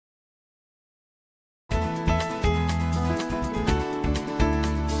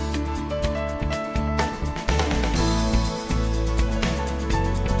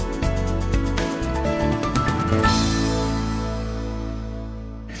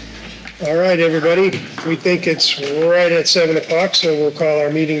All right, everybody. We think it's right at 7 o'clock, so we'll call our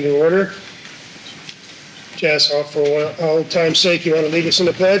meeting to order. Jazz, for all time's sake, you want to lead us in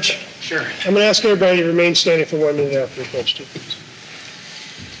the pledge? Sure. I'm going to ask everybody to remain standing for 1 minute after the pledge, too.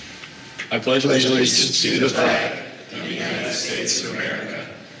 I pledge allegiance to the flag of the United States of America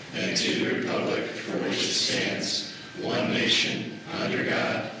and to the republic for which it stands, one nation, under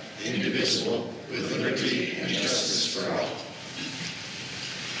God, indivisible, with liberty and justice for all.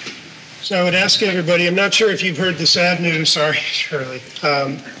 So I would ask everybody, I'm not sure if you've heard the sad news, sorry, Shirley,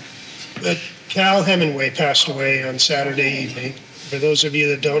 but Cal Hemingway passed away on Saturday evening. For those of you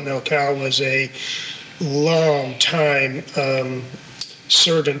that don't know, Cal was a long time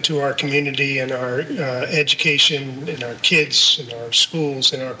servant to our community and our education and our kids and our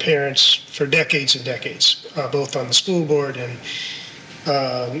schools and our parents for decades and decades, both on the school board and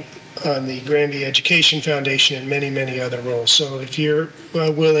on the Granby Education Foundation and many, many other roles. So if you're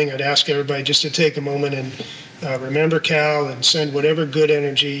willing, I'd ask everybody just to take a moment and remember Cal and send whatever good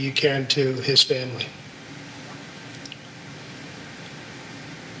energy you can to his family.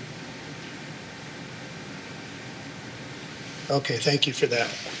 Okay, thank you for that.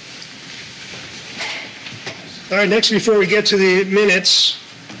 All right, next, before we get to the minutes,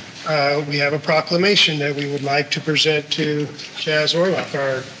 we have a proclamation that we would like to present to Chaz Orlock,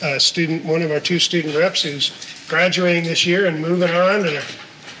 our student, one of our 2 student reps who's graduating this year and moving on to the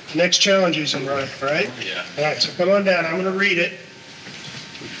next challenges in life, right? Yeah. All right, so come on down. I'm going to read it,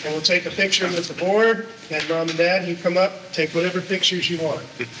 and we'll take a picture with the board. And Mom and Dad, you come up, take whatever pictures you want.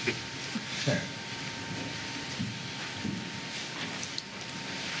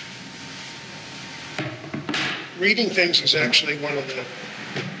 Reading things is actually one of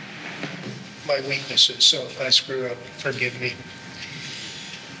my weaknesses, so if I screw up, forgive me.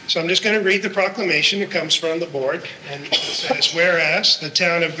 So I'm just going to read the proclamation. It comes from the board, and it says, whereas the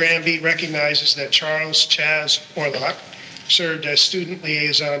town of Granby recognizes that Charles Chaz Orlock served as student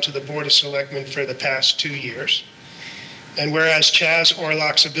liaison to the Board of Selectmen for the past 2 years, and whereas Chaz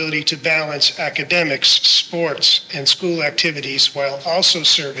Orlock's ability to balance academics, sports, and school activities while also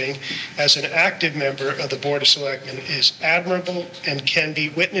serving as an active member of the Board of Selectmen is admirable and can be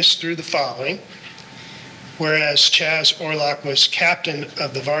witnessed through the following. Whereas Chaz Orlock was captain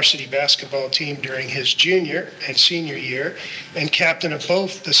of the varsity basketball team during his junior and senior year, and captain of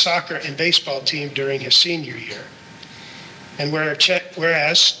both the soccer and baseball team during his senior year. And whereas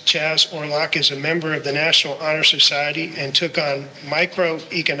Chaz Orlock is a member of the National Honor Society and took on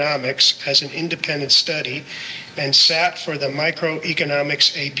microeconomics as an independent study and sat for the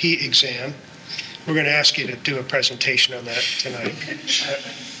microeconomics AP exam, we're going to ask you to do a presentation on that tonight.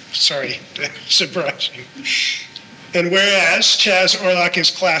 Sorry to surprise you. And whereas Chaz Orlock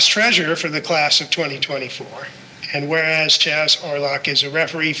is class treasurer for the class of 2024. And whereas Chaz Orlock is a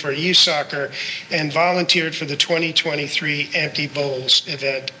referee for youth soccer and volunteered for the 2023 Empty Bowls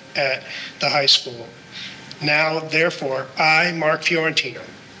event at the high school. Now, therefore, I, Mark Fiorentino,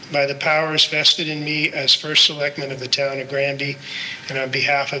 by the powers vested in me as first selectman of the town of Granby, and on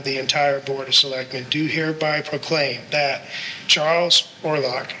behalf of the entire Board of Selectmen, do hereby proclaim that Charles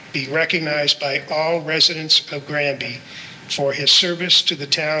Orlock be recognized by all residents of Granby for his service to the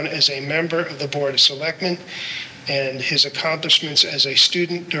town as a member of the Board of Selectmen and his accomplishments as a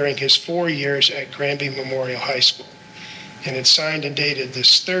student during his 4 years at Granby Memorial High School. And it's signed and dated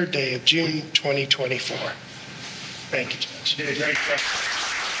this 3rd day of June, 2024. Thank you, Judge. You did a great job.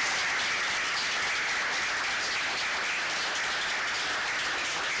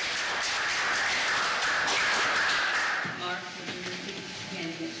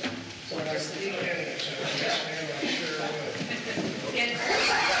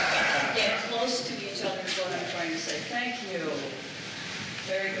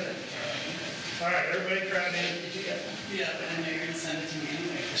 All right, everybody crowd in. Did you get them? Yeah, but I know you're going to send it to me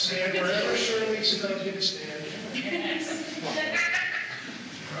anyway. Stand wherever Shirley tells you to stand. Yes.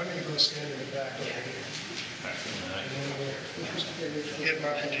 I'm going to go stand in the back over here. Get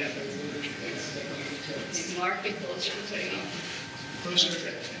Mark and Jeff. Mark, get closer to me. Closer to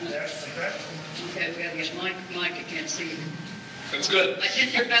that. Okay, we got to get Mike. Mike, I can't see you. That's good. I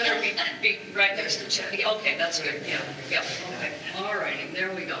think you're better be right next to Chad. Okay, that's good. Yeah. Okay. All righty. There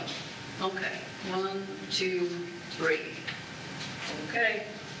we go. Okay. 1, 2, 3. Okay.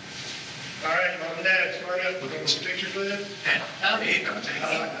 All right, Mom and Dad, come on up. We're going to see pictures with him.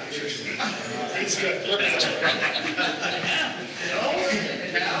 He's good.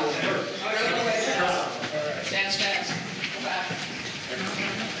 Dance fast. Go back.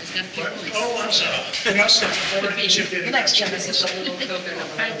 Oh, I'm sorry. The next gym is just a little coconut.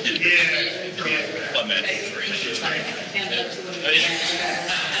 Thank you. Yeah. Hand it to him.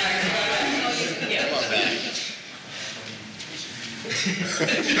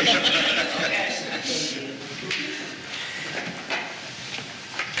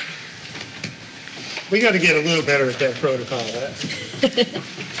 We got to get a little better at that protocol, huh?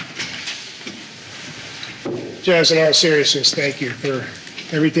 Jazz, in all seriousness, thank you for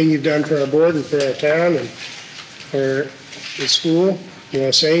everything you've done for our board and for our town and for the school. You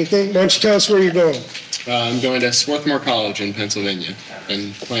want to say anything? Why don't you tell us where you're going? I'm going to Swarthmore College in Pennsylvania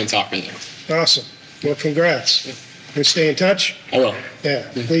and playing soccer there. Awesome. Well, congrats. We'll stay in touch? I will. Yeah.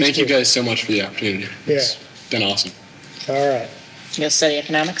 Thank you guys so much for the opportunity. It's Yeah. been awesome. All right. You gonna study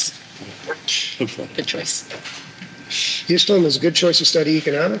economics? Hopefully. Good choice. Houston is a good choice to study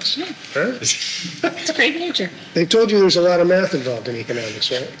economics? Huh? It's a great major. They told you there's a lot of math involved in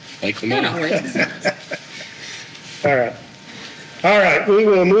economics, right? Like the Yeah, money. right. All right. All right, we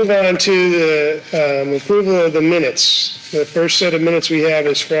will move on to the approval of the minutes. The first set of minutes we have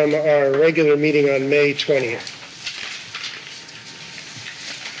is from our regular meeting on May 20th.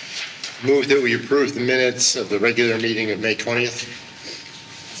 Move that we approve the minutes of the regular meeting of May 20th.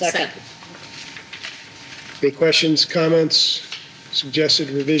 Second. Any questions, comments,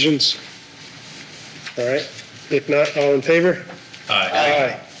 suggested revisions? All right, if not, all in favor?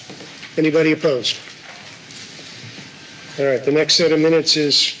 Aye. Anybody opposed? All right, the next set of minutes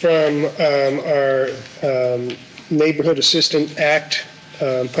is from our Neighborhood Assistant Act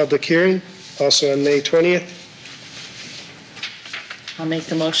public hearing, also on May 20th. I'll make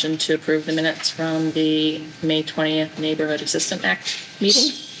the motion to approve the minutes from the May 20th Neighborhood Assistant Act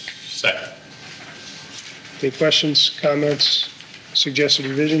meeting. Second. Any questions, comments, suggested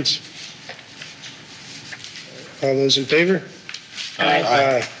revisions? All those in favor?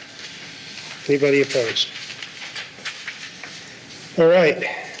 Aye. Anybody opposed? All right,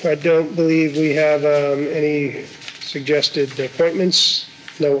 I don't believe we have any suggested appointments,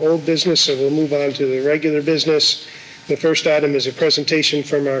 no old business, so we'll move on to the regular business. The first item is a presentation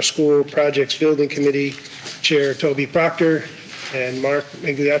from our School Projects Building Committee Chair Toby Proctor, and Mark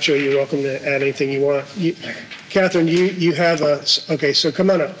Migliaccio, you're welcome to add anything you want. Catherine, you have okay, so come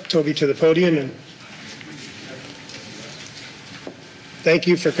on up, Toby, to the podium, and thank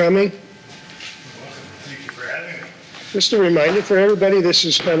you for coming. Just a reminder for everybody, this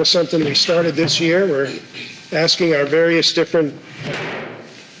is kind of something we started this year. We're asking our various different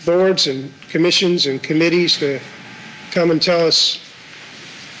boards and commissions and committees to come and tell us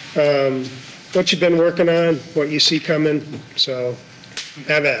what you've been working on, what you see coming. So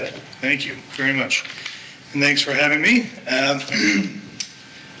have at it. Thank you very much. And thanks for having me.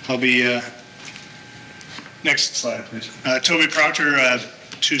 I'll be, next slide, please. Toby Proctor,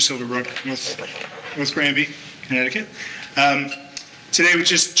 2 Silverbrook, North Granby, Connecticut. Today we're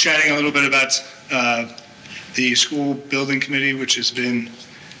just chatting a little bit about the school building committee, which has been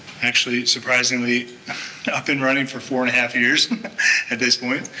actually surprisingly up and running for 4.5 years at this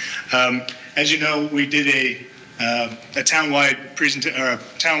point. As you know, we did a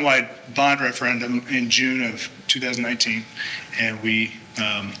townwide bond referendum in June of 2019, and we,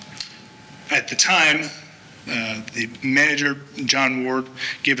 at the time, the manager, John Ward,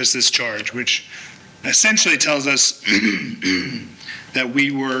 gave us this charge, which essentially tells us that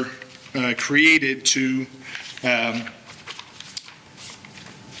we were created to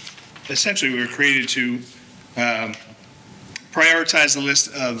prioritize the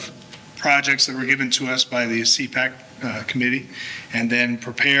list of projects that were given to us by the CPAC committee, and then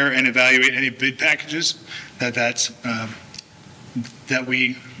prepare and evaluate any bid packages that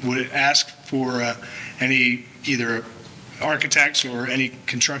we would ask for any either architects or any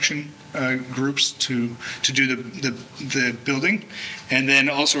construction groups to do the building, and then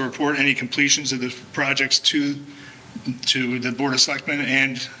also report any completions of the projects to the Board of Selectmen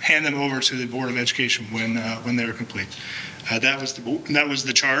and hand them over to the Board of Education when they were complete. That was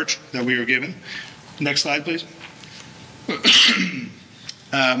the charge that we were given. Next slide, please.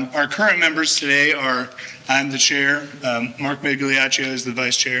 Our current members today are, I'm the chair, Mark Migliaccio is the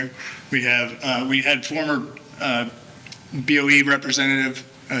vice chair. We had former BOE representative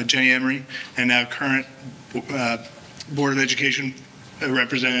Jenny Emery, and now current Board of Education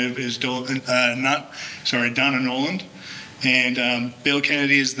representative is Donna Noland, and Bill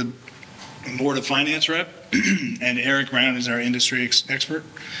Kennedy is the Board of Finance rep, and Eric Brown is our industry expert.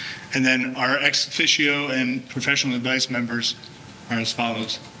 And then our ex officio and professional advice members are as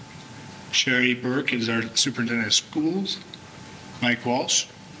follows. Sherry Burke is our superintendent of schools. Mike Walsh,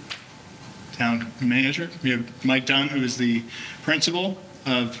 town manager. We have Mike Dunn, who is the principal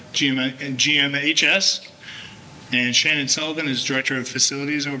of GMHS. And Shannon Sullivan is director of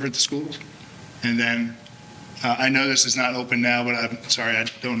facilities over at the schools. And then I know this is not open now, but I'm sorry, I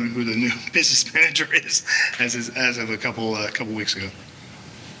don't know who the new business manager is as of a couple weeks ago.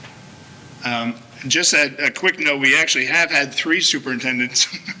 Just a quick note, we actually have had 3 superintendents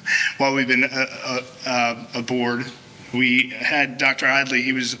while we've been aboard. We had Dr. Idley,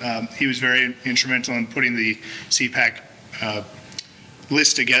 he was very instrumental in putting the CPAC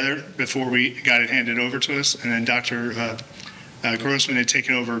list together before we got it handed over to us, and then Dr. Grossman had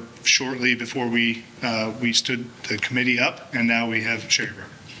taken over shortly before we stood the committee up, and now we have Sherry Burke.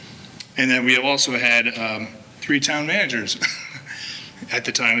 And then we have also had 3 town managers at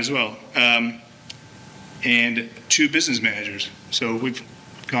the time as well, and 2 business managers. So we've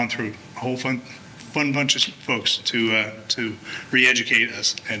gone through a whole fun bunch of folks to re-educate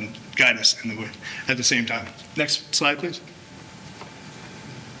us and guide us in the way at the same time. Next slide, please.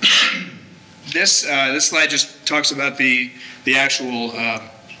 This slide just talks about the actual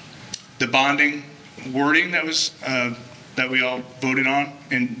the bonding wording that was that we all voted on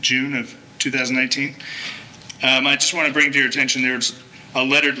in June of 2019. I just want to bring to your attention there's a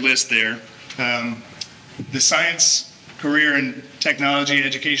lettered list there. The science, career and technology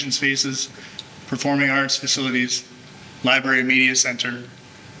education spaces, performing arts facilities, library and media center,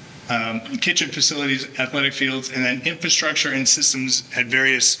 kitchen facilities, athletic fields, and then infrastructure and systems at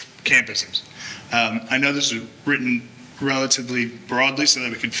various campuses. I know this is written relatively broadly so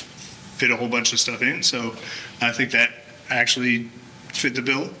that we could fit a whole bunch of stuff in, so I think that actually fit the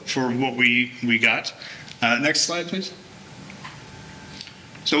bill for what we got. Next slide, please.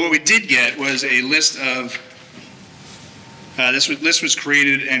 So what we did get was a list of, this list was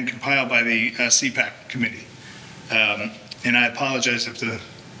created and compiled by the CPAC committee. And I apologize if the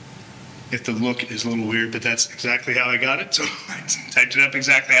look is a little weird, but that's exactly how I got it. So I typed it up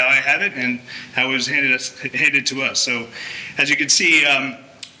exactly how I have it and how it was handed to us. So as you can see, I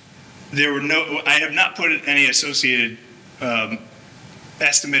have not put any associated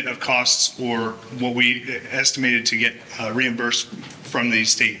estimate of costs or what we estimated to get reimbursed from the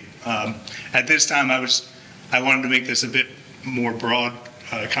state. At this time, I wanted to make this a bit more broad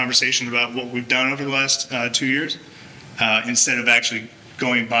conversation about what we've done over the last 2 years, instead of actually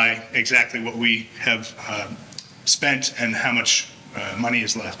going by exactly what we have spent and how much money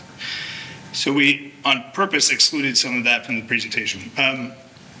is left. So we, on purpose, excluded some of that from the presentation.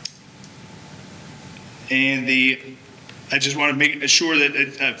 I just want to make sure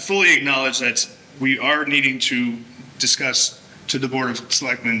that fully acknowledge that we are needing to discuss to the Board of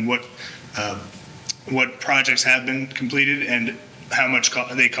Selectmen what projects have been completed and how much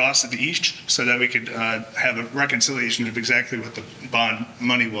they costed each, so that we could have a reconciliation of exactly what the bond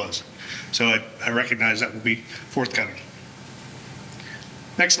money was. So I recognize that will be forthcoming.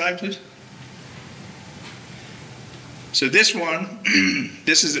 Next slide, please. So this one,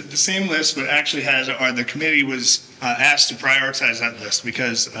 this is the same list, but actually has, the committee was asked to prioritize that list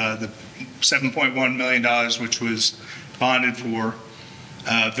because the $7.1 million, which was bonded for,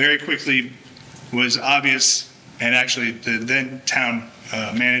 very quickly was obvious, and actually the then town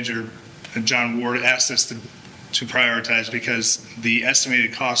manager, John Ward, asked us to prioritize because the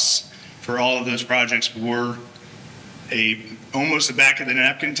estimated costs for all of those projects were almost a back of the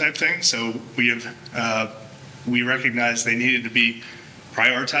napkin type thing. So we recognized they needed to be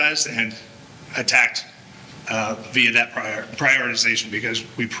prioritized and attacked via that prioritization, because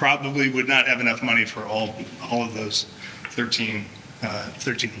we probably would not have enough money for all of those 13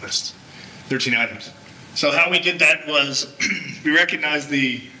 lists, 13 items. So how we did that was we recognized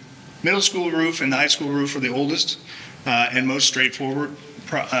the middle school roof and the high school roof were the oldest and most straightforward.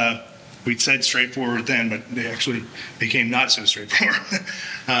 We said straightforward then, but they actually became not so straightforward.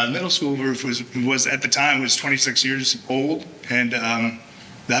 Middle school roof was at the time was 26 years old, and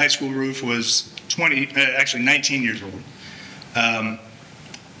the high school roof was 19 years old. And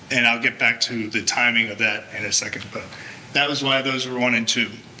I'll get back to the timing of that in a second, but that was why those were 1 and 2.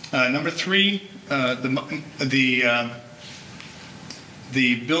 Number 3,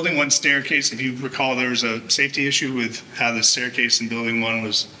 the building 1 staircase, if you recall, there was a safety issue with how the staircase in building 1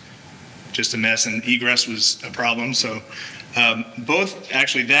 was just a mess, and egress was a problem. So both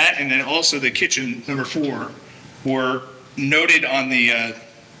actually that and then also the kitchen, number 4, were noted on the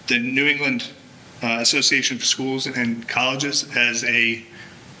New England Association for Schools and Colleges as they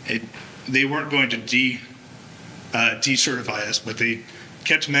weren't going to decertify us, but they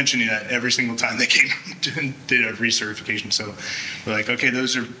kept mentioning that every single time they came and did a recertification. So we're like, okay,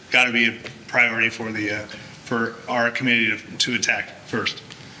 those are got to be a priority for our committee to attack first.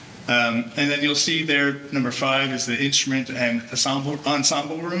 And then you'll see there, number 5 is the instrument and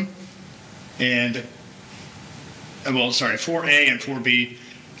ensemble room. And, well, sorry, 4A and 4B.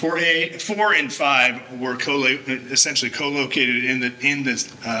 4 and 5 were essentially co-located in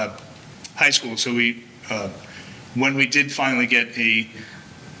this high school. So when we did finally get a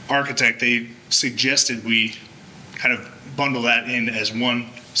architect, they suggested we kind of bundle that in as one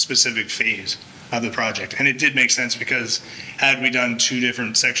specific phase of the project. And it did make sense because had we done 2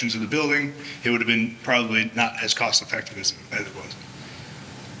 different sections of the building, it would have been probably not as cost effective as it was.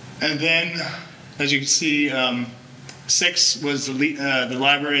 And then, as you can see, 6 was the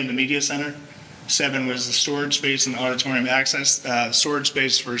library and the media center. 7 was the storage space and auditorium access. Storage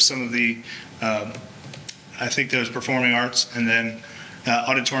space for some of the, I think there was performing arts, and then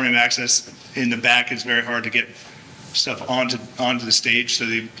auditorium access in the back is very hard to get stuff onto the stage, so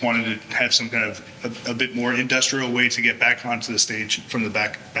they wanted to have some kind of a bit more industrial way to get back onto the stage from the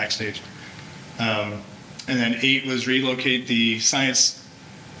backstage. And then 8 was relocate the science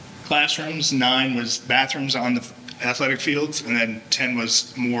classrooms. 9 was bathrooms on the athletic fields, and then 10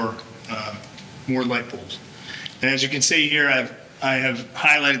 was more light poles. And as you can see here, I have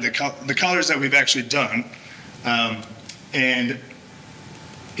highlighted the colors that we've actually done, and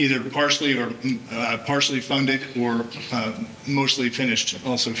either partially or partially funded or mostly finished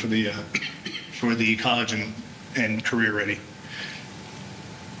also for the college and career ready.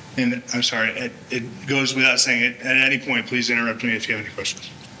 And I'm sorry, it goes without saying it, at any point, please interrupt me if you have any questions.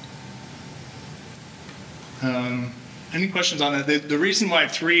 Any questions on that? The reason why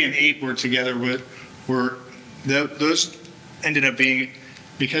 3 and 8 were together were those ended up being,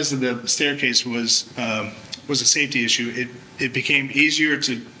 because of the staircase was a safety issue. It became easier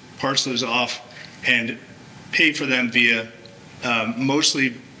to parse those off and pay for them via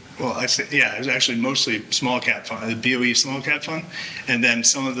mostly, well, it was actually mostly small cap fund, the BOE small cap fund, and then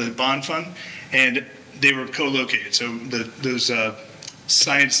some of the bond fund, and they were co-located. So those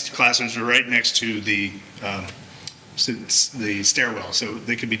science classrooms were right next to the stairwell, so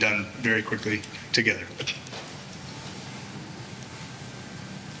they could be done very quickly together.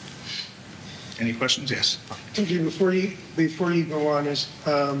 Any questions? Yes. Okay, before you go on, is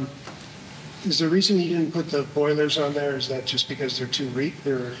the reason you didn't put the boilers on there, is that just because they're too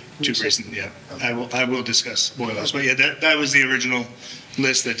recent? Yeah. Okay. I will discuss boilers, but yeah, that was the original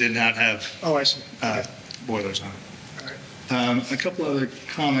list that did not have Oh, I see. Okay. boilers on it. All right. A couple other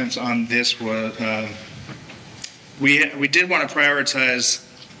comments on this was we did want to prioritize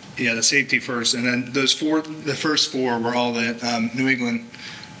the safety first, and then the first 4 were all the New England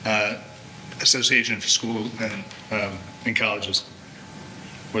Association for Schools and Colleges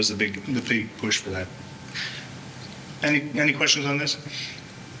was the big push for that. Any questions on this?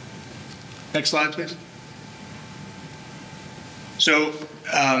 Next slide, please. So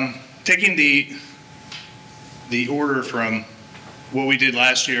taking the order from what we did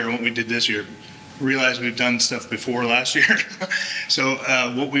last year and what we did this year, realize we've done stuff before last year. So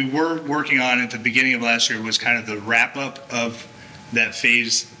what we were working on at the beginning of last year was kind of the wrap up of that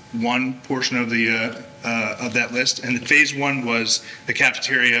phase 1 portion of that list. And the phase 1 was the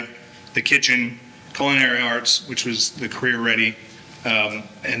cafeteria, the kitchen, culinary arts, which was the career ready,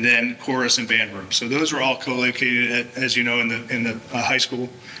 and then chorus and band room. So those were all co-located, as you know, in the high school.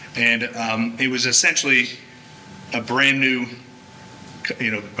 And it was essentially a brand new,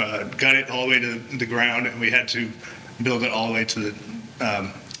 got it all the way to the ground, and we had to build it all the way to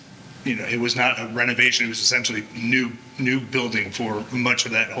the, it was not a renovation, it was essentially new building for much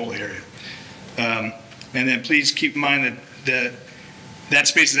of that whole area. And then please keep in mind that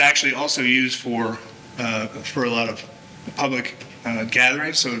space is actually also used for a lot of public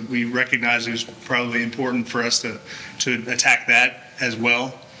gatherings, so we recognize it was probably important for us to attack that as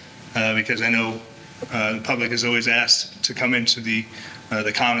well, because I know the public is always asked to come into the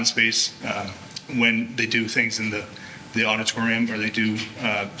common space when they do things in the auditorium or they do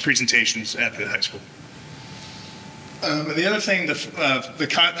presentations at the high school. The other thing,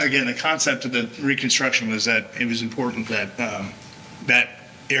 again, the concept of the reconstruction was that it was important that that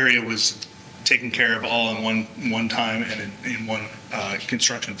area was taken care of all in one time and in one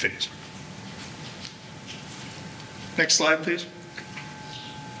construction phase. Next slide, please.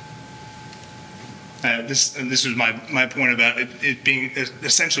 This was my point about it being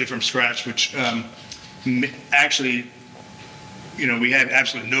essentially from scratch, which actually, we had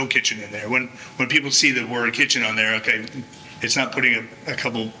absolutely no kitchen in there. When people see the word kitchen on there, okay, it's not putting a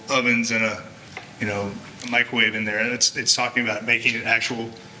couple ovens and a microwave in there. It's talking about making an actual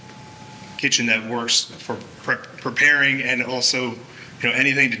kitchen that works for preparing and also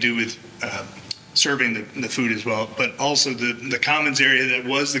anything to do with serving the food as well. But also the commons area that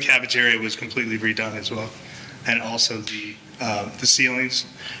was the cafeteria was completely redone as well. and also the ceilings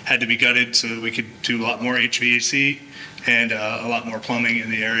had to be gutted so that we could do a lot more HVAC and a lot more plumbing in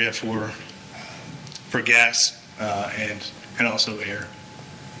the area for gas and also air.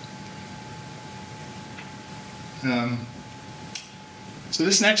 So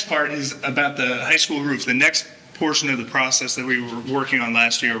this next part is about the high school roof. The next portion of the process that we were working on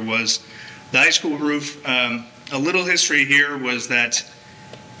last year was the high school roof. A little history here was that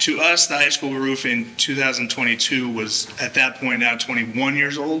to us, the high school roof in 2022 was at that point now 21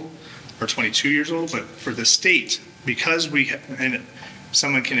 years old or 22 years old. But for the state, because and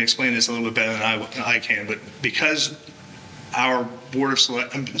someone can explain this a little bit better than I can, but because our Board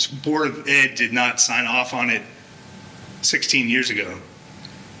of Ed did not sign off on it 16 years ago,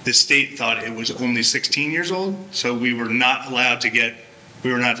 the state thought it was only 16 years old, so we were not allowed to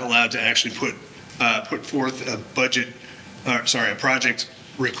actually put forth a project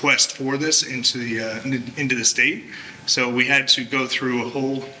request for this into the state. So we had to go through a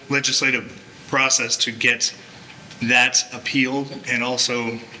whole legislative process to get that appealed and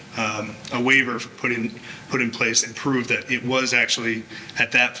also a waiver put in place and prove that it was actually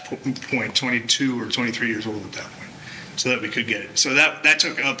at that point 22 or 23 years old at that point, so that we could get it. So that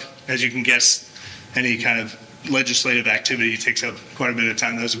took up, as you can guess, any kind of legislative activity takes up quite a bit of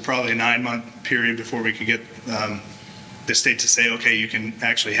time. That was probably a 9-month period before we could get the state to say, okay, you can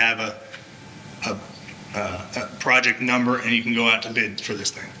actually have a project number and you can go out to bid for this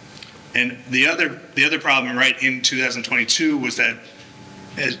thing. And the other problem right in 2022 was that,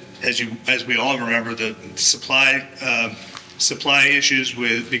 as we all remember, the supply issues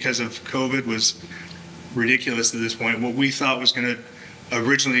because of COVID was ridiculous at this point. What we thought was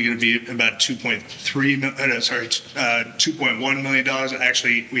originally going to be about $2.1 million.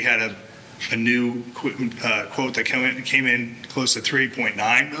 Actually, we had a new quote that came in close to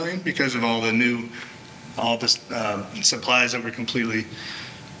 $3.9 million because of all the supplies that were completely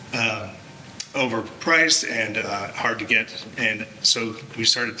overpriced and hard to get. And so we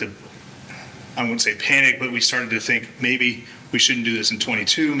started to, I wouldn't say panic, but we started to think maybe we shouldn't do this in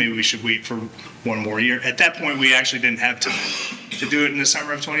 22. Maybe we should wait for one more year. At that point, we actually didn't have to do it in the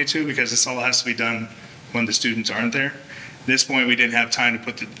summer of 22 because this all has to be done when the students aren't there. At this point, we didn't have time to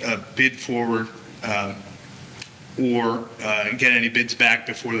put the bid forward or get any bids back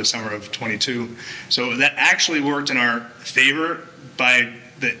before the summer of 22. So that actually worked in our favor. By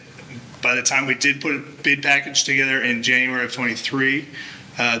the time we did put a bid package together in January of 23,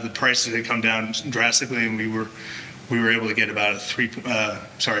 the prices had come down drastically, and we were able to get about a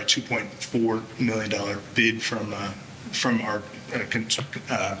 $2.4 million bid from our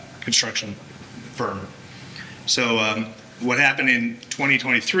construction firm. So what happened in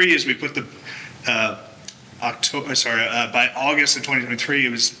 2023 is we put the by August of 2023, it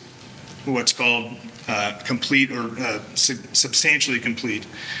was what's called complete or substantially complete.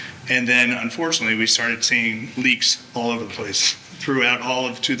 And then, unfortunately, we started seeing leaks all over the place throughout all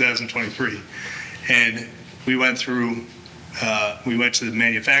of 2023. And we went to the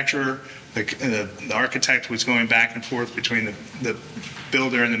manufacturer. The architect was going back and forth between the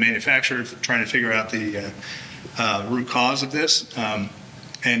builder and the manufacturer, trying to figure out the root cause of this.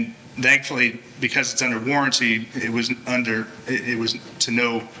 And thankfully, because it's under warranty, it was to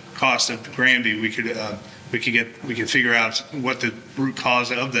no cost of Granby. We could figure out what the root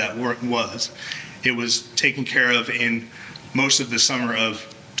cause of that work was. It was taken care of in most of the summer of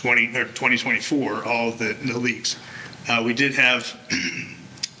 2024, all of the leaks. We did have,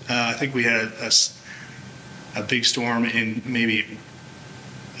 I think we had a big storm in maybe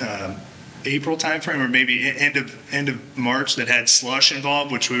April timeframe, or maybe end of March, that had slush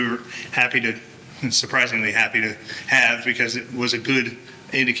involved, which we were surprisingly happy to have, because it was a good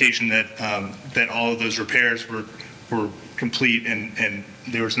indication that that all of those repairs were complete and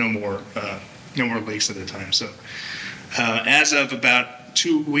there was no more leaks at the time. So as of about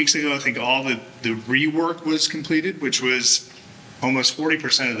 2 weeks ago, I think all the rework was completed, which was almost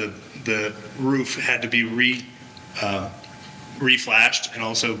 40% of the roof had to be reflashed, and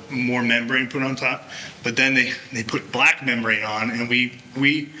also more membrane put on top. But then they put black membrane on, and we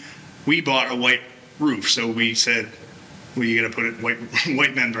bought a white roof, so we said, well, you got to put it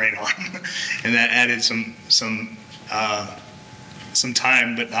white membrane on, and that added some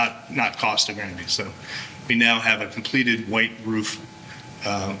time, but not cost to Granby. So we now have a completed white roof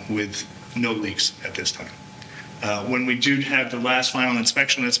with no leaks at this time. When we do have the last final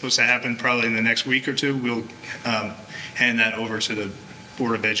inspection that's supposed to happen probably in the next week or two, we'll hand that over to the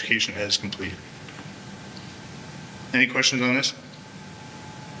Board of Education as complete. Any questions on this?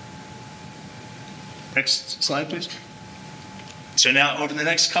 Next slide, please. So now over the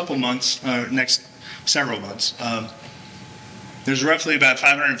next couple months, next several months, there's roughly about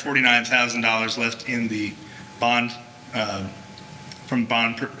 $549,000 left in the bond, from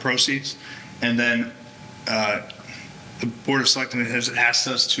bond proceeds. And then the Board of Selectmen has asked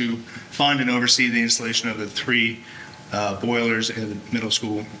us to fund and oversee the installation of the 3 boilers in the middle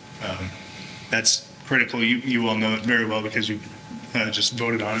school. That's critical. You all know it very well because you just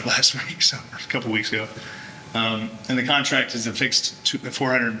voted on it last week, so a couple weeks ago. And the contract is a fixed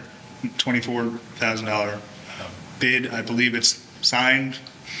 $424,000 bid. I believe it's signed,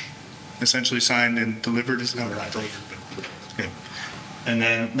 essentially signed and delivered. It's not delivered, but okay. And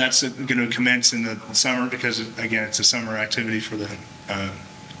then that's going to commence in the summer because, again, it's a summer activity for the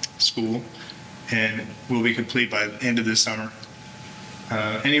school, and will be complete by the end of this summer.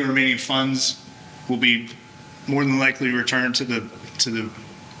 Any remaining funds will be more than likely returned to the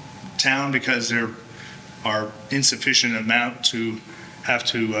town because there are insufficient amount to have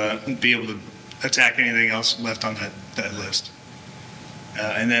to be able to attack anything else left on that list.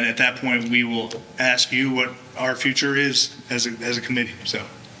 And then at that point, we will ask you what our future is as a committee. So,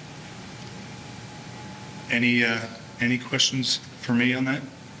 any questions for me on that?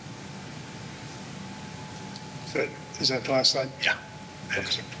 Is that the last slide? Yeah.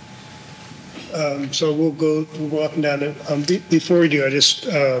 So we'll go up and down. Before we do,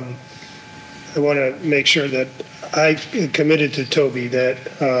 I want to make sure that I committed to Toby that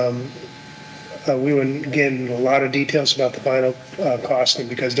we would get into a lot of details about the final costing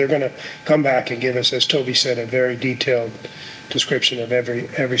because they're going to come back and give us, as Toby said, a very detailed description of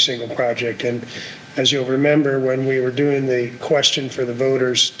every single project. And as you'll remember, when we were doing the question for the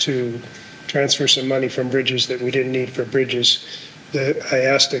voters to transfer some money from bridges that we didn't need for bridges, I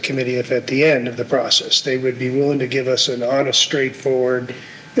asked the committee if at the end of the process they would be willing to give us an honest, straightforward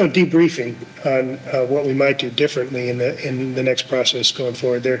debriefing on what we might do differently in the next process going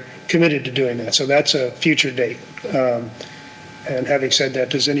forward. They're committed to doing that. So that's a future date. And having said that,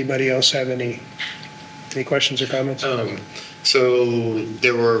 does anybody else have any questions or comments? So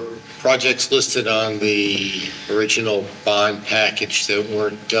there were projects listed on the original bond package that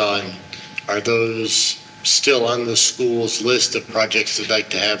weren't done. Are those still on the school's list of projects they'd like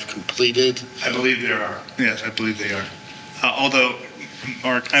to have completed? I believe there are. Yes, I believe they are. Although,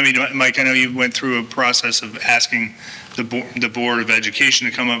 Mike, I know you went through a process of asking the Board of Education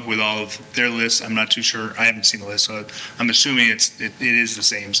to come up with all of their lists. I'm not too sure. I haven't seen the list, so I'm assuming it is the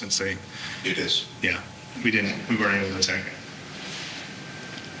same since they. It is. Yeah, we weren't able to attack it.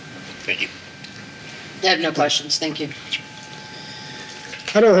 Thank you. I have no questions. Thank you.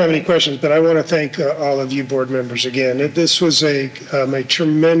 I don't have any questions, but I want to thank all of you board members again. This was a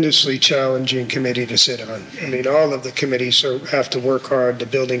tremendously challenging committee to sit on. I mean, all of the committees have to work hard, the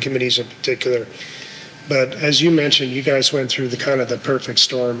building committees in particular. But as you mentioned, you guys went through the perfect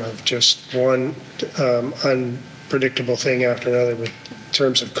storm of just one unpredictable thing after another in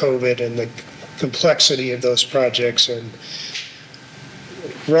terms of COVID and the complexity of those projects. And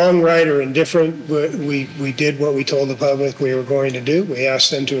wrong, right, or indifferent, we did what we told the public we were going to do. We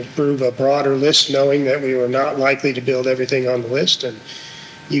asked them to approve a broader list, knowing that we were not likely to build everything on the list. And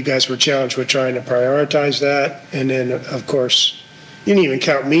you guys were challenged with trying to prioritize that. And then, of course, you didn't even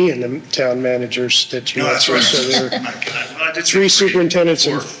count me in the town managers that you that's right. So there were 3 superintendents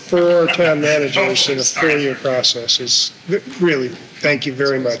and 4 town managers in a 4-year process. Really, thank you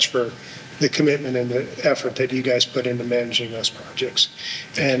very much for the commitment and the effort that you guys put into managing those projects.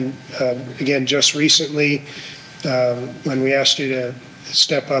 And again, just recently, when we asked you to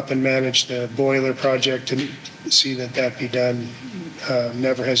step up and manage the boiler project and see that be done,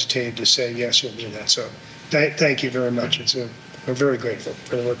 never hesitated to say, yes, you'll do that. So thank you very much. We're very grateful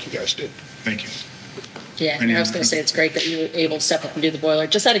for the work you guys did. Thank you. Yeah, and I was going to say it's great that you were able to step up and do the boiler.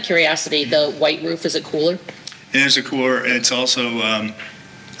 Just out of curiosity, the white roof, is it cooler? It is a cooler. It's also,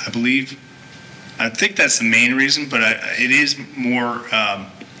 I think that's the main reason, but it is more, I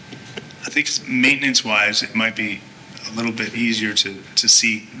think maintenance-wise, it might be a little bit easier to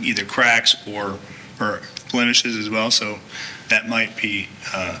see either cracks or blemishes as well. So that might be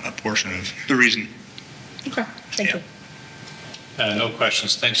a portion of the reason. Okay, thank you. No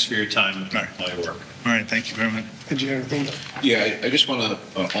questions. Thanks for your time and all your work. All right, thank you very much. Did you have anything? Yeah, I just want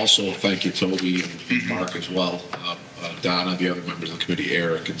to also thank you, Toby, and Mark as well, Donna, the other members of the committee,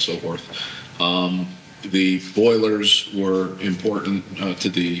 Eric, and so forth. The boilers were important to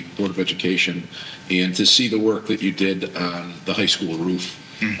the Board of Education, and to see the work that you did on the high school roof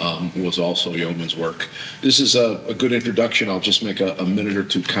was also yeoman's work. This is a good introduction. I'll just make a minute or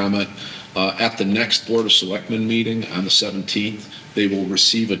two comment. At the next Board of Selectmen meeting on the 17th, they will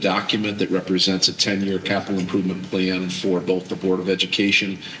receive a document that represents a 10-year capital improvement plan for both the Board of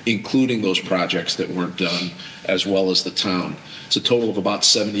Education, including those projects that weren't done, as well as the town. It's a total of about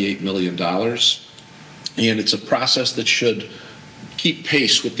 $78 million, and it's a process that should keep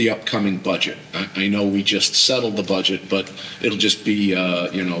pace with the upcoming budget. I know we just settled the budget, but it'll just be,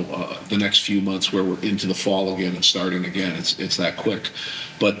 the next few months where we're into the fall again and starting again. It's that quick.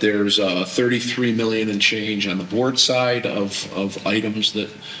 But there's 33 million and change on the board side of items that,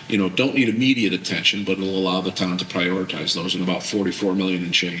 don't need immediate attention, but it'll allow the town to prioritize those, and about 44 million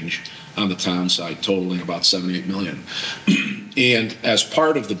and change on the town side, totaling about 78 million. And as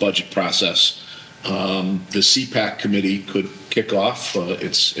part of the budget process, the CPAC committee could kick off.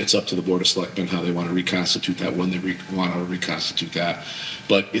 It's up to the Board of Selectmen how they want to reconstitute that, when they want to reconstitute that.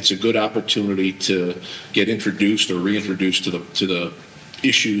 But it's a good opportunity to get introduced or reintroduced to the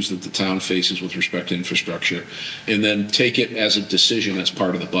issues that the town faces with respect to infrastructure, and then take it as a decision as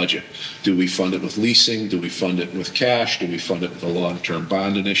part of the budget. Do we fund it with leasing? Do we fund it with cash? Do we fund it with a long-term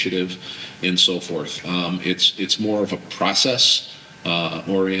bond initiative, and so forth? It's more of a process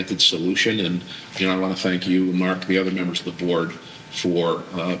oriented solution. And, I want to thank you, Mark, the other members of the board for,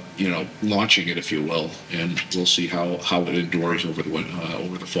 launching it, if you will, and we'll see how it endures over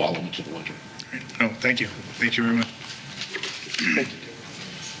the fall and into the winter. Oh, thank you. Thank you very much.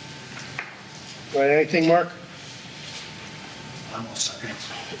 Anything, Mark?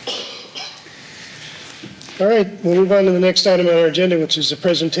 All right, we'll move on to the next item on our agenda, which is a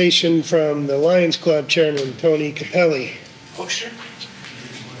presentation from the Lions Club Chairman, Tony Capelli. Oh, sure.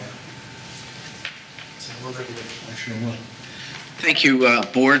 Thank you,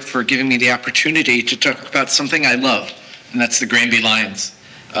 Board, for giving me the opportunity to talk about something I love, and that's the Granby Lions.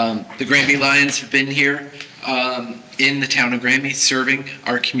 The Granby Lions have been here in the town of Granby serving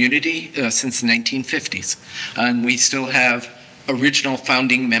our community since the 1950s. And we still have original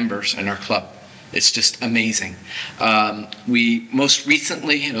founding members in our club. It's just amazing. We most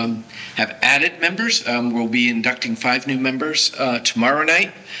recently have added members. We'll be inducting 5 new members tomorrow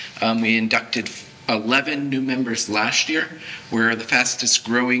night. We inducted 11 new members last year. We're the fastest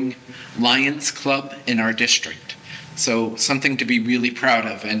growing Lions Club in our district. So something to be really proud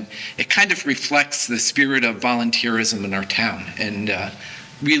of, and it kind of reflects the spirit of volunteerism in our town, and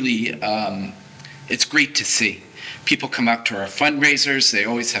really it's great to see. People come out to our fundraisers, they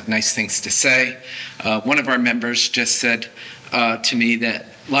always have nice things to say. One of our members just said to me that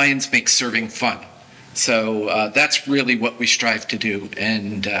Lions make serving fun. So that's really what we strive to do,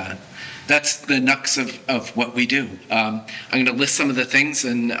 and that's the nux of what we do. I'm going to list some of the things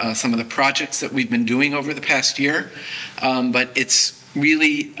and some of the projects that we've been doing over the past year, but it's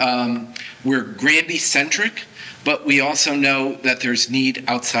really, we're Granby-centric, but we also know that there's need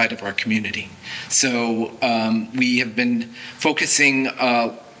outside of our community. So we have been focusing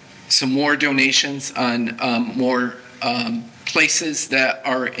some more donations on more places that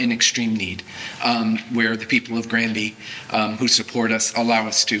are in extreme need, where the people of Granby who support us allow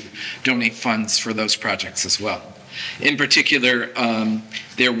us to donate funds for those projects as well. In particular,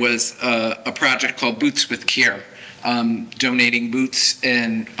 there was a project called Boots with Care, donating boots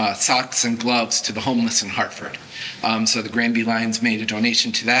and socks and gloves to the homeless in Hartford. So the Granby Lions made a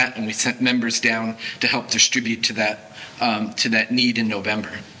donation to that, and we sent members down to help distribute to that need in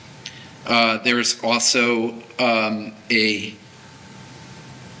November. There's also a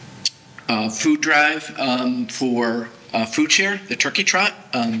food drive for Food Share, the turkey trot.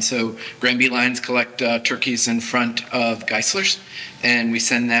 So Granby Lions collect turkeys in front of Geisler's, and we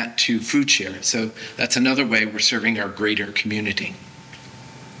send that to Food Share. So that's another way we're serving our greater community.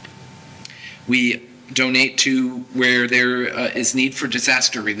 We donate to where there is need for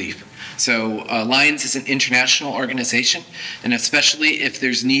disaster relief. So Lions is an international organization, and especially if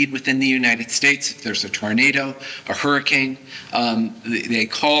there's need within the United States, if there's a tornado, a hurricane, they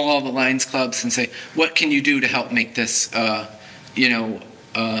call all the Lions clubs and say, what can you do to help make this,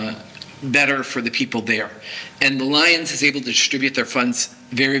 better for the people there? And the Lions is able to distribute their funds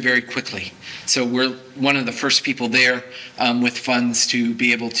very, very quickly. So we're one of the first people there with funds to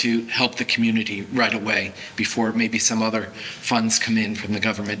be able to help the community right away before maybe some other funds come in from the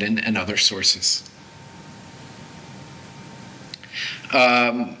government and other sources.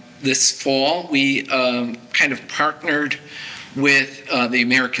 This fall, we kind of partnered with the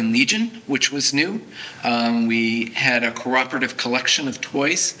American Legion, which was new. We had a cooperative collection of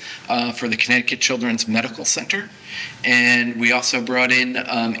toys for the Connecticut Children's Medical Center. And we also brought in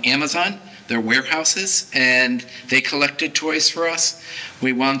Amazon. their warehouses, and they collected toys for us.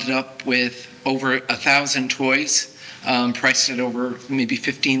 We wound up with over 1,000 toys, priced at over maybe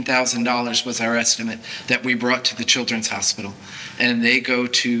 $15,000 was our estimate, that we brought to the Children's Hospital. And they go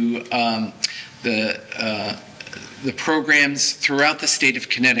to the programs throughout the state of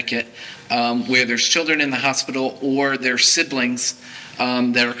Connecticut where there's children in the hospital or their siblings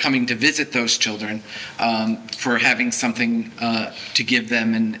that are coming to visit those children for having something to give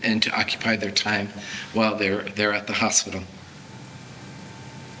them and to occupy their time while they're at the hospital.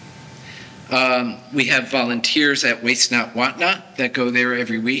 We have volunteers at Waste Not, Want Not that go there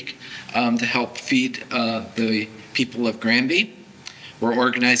every week to help feed the people of Granby. We're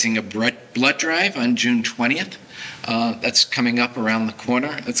organizing a blood drive on June 20th. That's coming up around the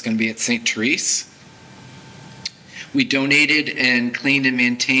corner. That's going to be at St. Therese. We donated and cleaned and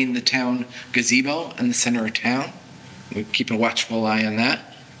maintained the town gazebo in the center of town. We keep a watchful eye on that.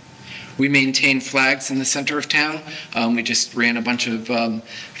 We maintain flags in the center of town. We just ran a bunch of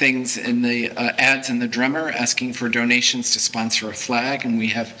things in the ads in the Drummer asking for donations to sponsor a flag, and we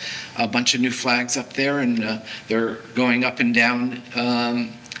have a bunch of new flags up there, and they're going up and down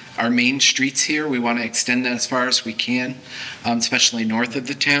our main streets here. We want to extend that as far as we can, especially north of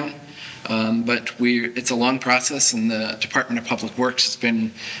the town. But it's a long process, and the Department of Public Works has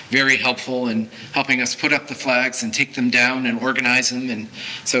been very helpful in helping us put up the flags and take them down and organize them. And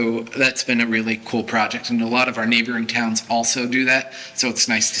so that's been a really cool project. And a lot of our neighboring towns also do that. So it's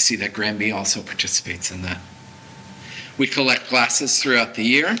nice to see that Granby also participates in that. We collect glasses throughout the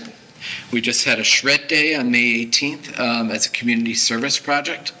year. We just had a shred day on May 18th as a community service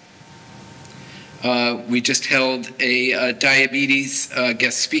project. We just held a diabetes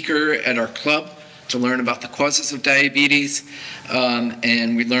guest speaker at our club to learn about the causes of diabetes,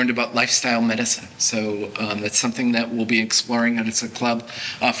 and we learned about lifestyle medicine. So that's something that we'll be exploring as a club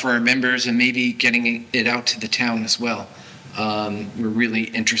for our members, and maybe getting it out to the town as well. We're really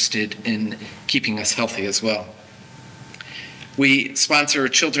interested in keeping us healthy as well. We sponsor a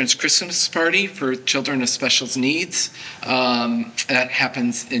children's Christmas party for children with special needs. That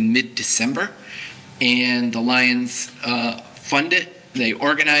happens in mid-December. And the Lions fund it, they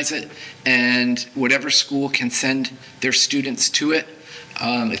organize it, and whatever school can send their students to it.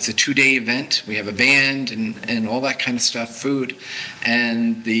 It's a 2-day event. We have a band and all that kind of stuff, food,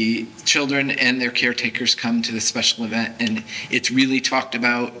 and the children and their caretakers come to the special event, and it's really talked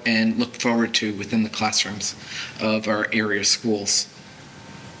about and looked forward to within the classrooms of our area schools.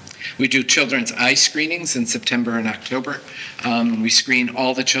 We do children's eye screenings in September and October. We screen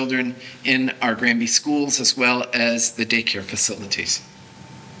all the children in our Granby schools as well as the daycare facilities.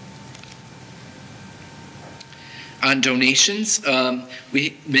 On donations,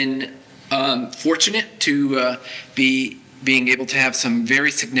 we've been fortunate to being able to have some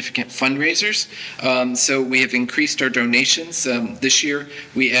very significant fundraisers. So we have increased our donations. This year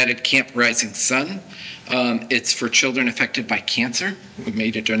we added Camp Rising Sun. It's for children affected by cancer. We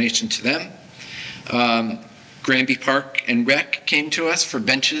made a donation to them. Granby Park and Rec came to us for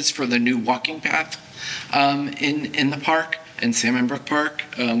benches for the new walking path in the park, in Salmon Brook Park.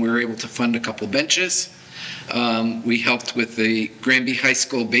 We were able to fund a couple benches. We helped with the Granby High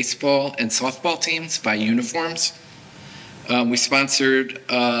School baseball and softball teams by uniforms. We sponsored,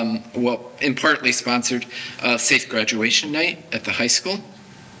 partly sponsored, Safe Graduation Night at the high school.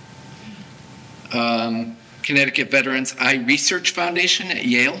 Connecticut Veterans Eye Research Foundation at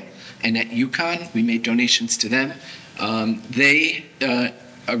Yale and at UConn, we made donations to them. They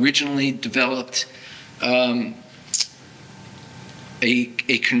originally developed a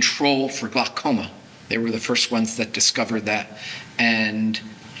control for glaucoma. They were the first ones that discovered that. And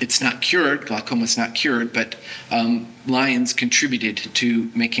it's not cured, glaucoma is not cured, but Lions contributed to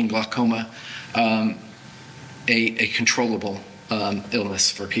making glaucoma a controllable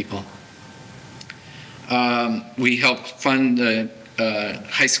illness for people. We helped fund the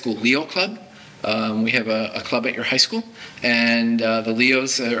high school Leo Club. We have a club at your high school, and the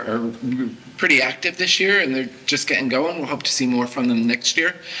Leos are pretty active this year, and they're just getting going. We'll hope to see more from them next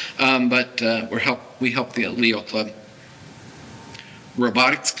year, but we help the Leo Club.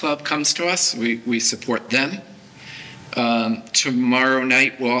 Robotics Club comes to us. We support them. Tomorrow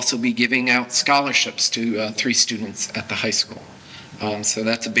night, we'll also be giving out scholarships to 3 students at the high school. So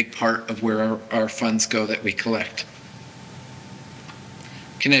that's a big part of where our funds go that we collect.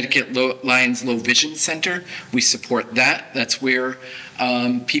 Connecticut Lions Low Vision Center, we support that. That's where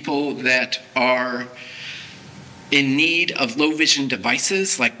people that are in need of low vision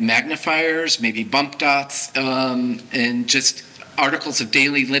devices like magnifiers, maybe bump dots, and just articles of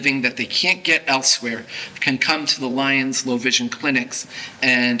daily living that they can't get elsewhere can come to the Lions Low Vision clinics,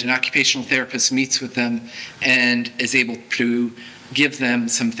 and an occupational therapist meets with them and is able to give them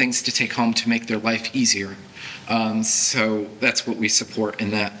some things to take home to make their life easier. So that's what we support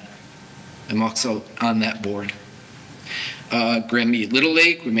in that. I'm also on that board. Granby Little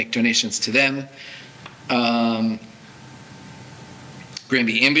League, we make donations to them.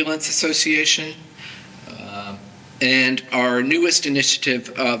 Granby Ambulance Association, and our newest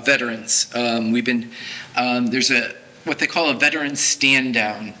initiative, Veterans. There's what they call a Veterans Stand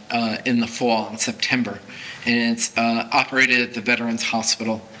Down in the fall, in September, and it's operated at the Veterans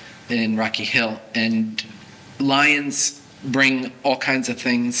Hospital in Rocky Hill. And Lions bring all kinds of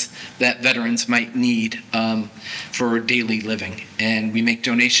things that veterans might need for daily living, and we make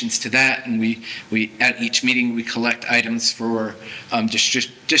donations to that. And we at each meeting we collect items for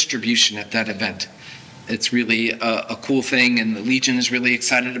distribution at that event. It's really a cool thing, and the Legion is really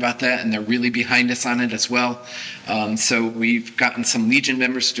excited about that, and they're really behind us on it as well. So we've gotten some Legion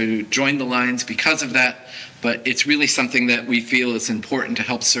members to join the Lions because of that, but it's really something that we feel is important to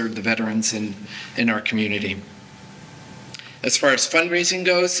help serve the veterans in our community. As far as fundraising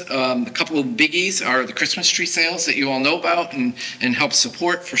goes, a couple of biggies are the Christmas tree sales that you all know about and help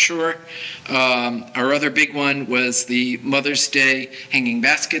support for sure. Our other big one was the Mother's Day hanging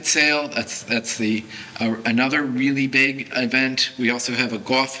basket sale. That's another really big event. We also have a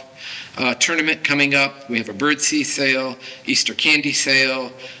golf tournament coming up. We have a birdseed sale, Easter candy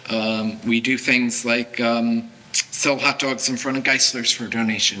sale. We do things like sell hot dogs in front of Geisler's for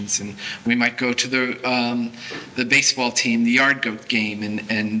donations, and we might go to the baseball team, the yard goat game,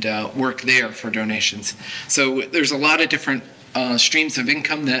 and work there for donations. So there's a lot of different streams of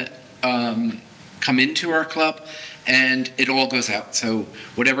income that come into our club, and it all goes out. So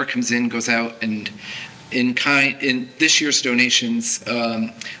whatever comes in goes out, and in this year's donations,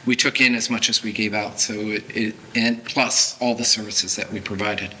 we took in as much as we gave out. So and plus all the services that we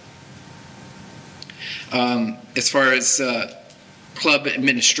provided. As far as club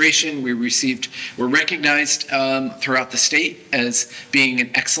administration, we're recognized throughout the state as being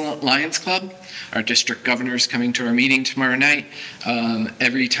an excellent Lions club. Our district governor is coming to our meeting tomorrow night.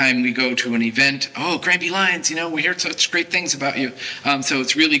 Every time we go to an event, oh, Granby Lions, we hear such great things about you. So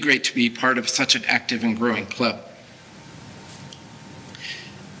it's really great to be part of such an active and growing club.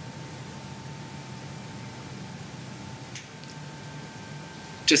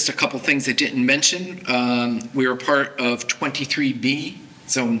 Just a couple things I didn't mention. We are part of 23B.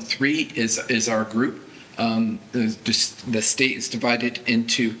 Zone 3 is our group. The state is divided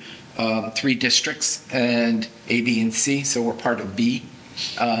into 3 districts, and A, B, and C, so we're part of B.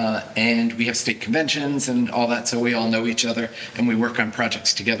 And we have state conventions and all that, so we all know each other, and we work on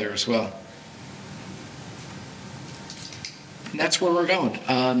projects together as well. And that's where we're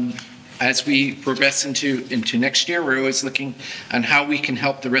going. As we progress into next year, we're always looking on how we can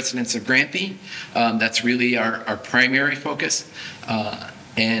help the residents of Granby. That's really our primary focus.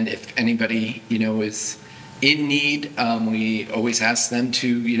 And if anybody, is in need, we always ask them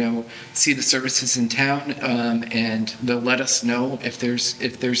to, see the services in town, and they'll let us know if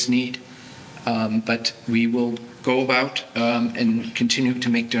there's need. But we will go about and continue to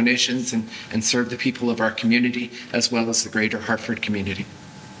make donations and serve the people of our community as well as the greater Hartford community.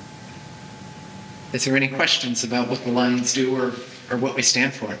 Is there any questions about what the Lions do or what we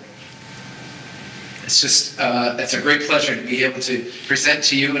stand for? It's a great pleasure to be able to present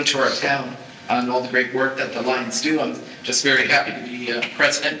to you and to our town on all the great work that the Lions do. I'm just very happy to be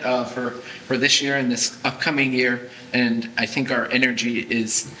president for this year and this upcoming year, and I think our energy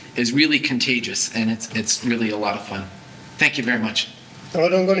is really contagious, and it's really a lot of fun. Thank you very much. Oh,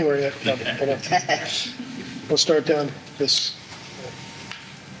 don't go anywhere yet. We'll start down this.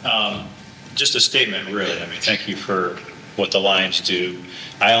 Just a statement, really. Thank you for what the Lions do.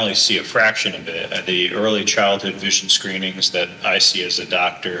 I only see a fraction of it. The early childhood vision screenings that I see as a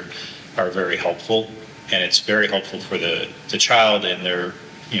doctor are very helpful, and it's very helpful for the child in their,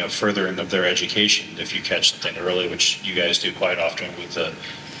 furthering of their education if you catch something early, which you guys do quite often with the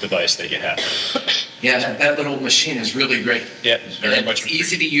device that you have. Yeah, that little machine is really great. Yeah, it's very much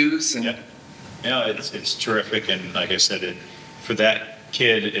easy to use. And yeah, it's terrific, and like I said, for that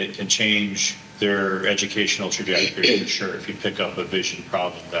kid, it can change their educational trajectory for sure if you pick up a vision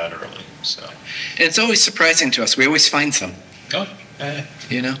problem that early. So, and it's always surprising to us. We always find some. Oh,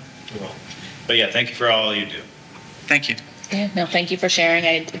 Well, but yeah, thank you for all you do. Thank you. Yeah, no, thank you for sharing.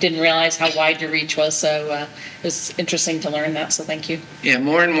 I didn't realize how wide your reach was, so it was interesting to learn that, so thank you. Yeah,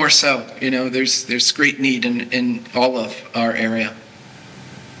 more and more so. There's great need in all of our area.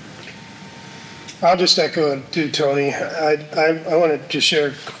 I'll just echo it too, Tony. I want to just share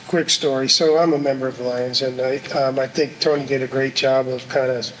a quick story. So I'm a member of the Lions, and I think Tony did a great job of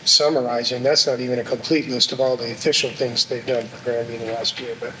kind of summarizing. That's not even a complete list of all the official things they've done for Granby in the last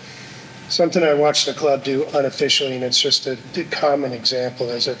year, but something I watched the club do unofficially, and it's just a common example,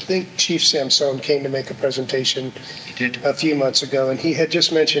 is I think Chief Samson came to make a presentation a few months ago, and he had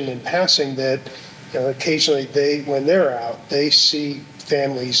just mentioned in passing that occasionally when they're out, they see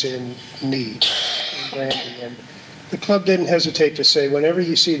families in need in Granby, and the club didn't hesitate to say, whenever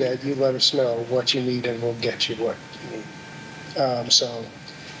you see that, you let us know what you need and we'll get you what you need. So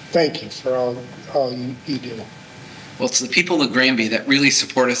thank you for all you do. Well, it's the people of Granby that really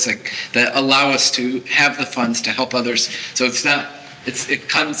support us, that allow us to have the funds to help others. So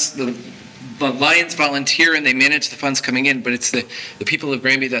the Lions volunteer and they manage the funds coming in, but it's the people of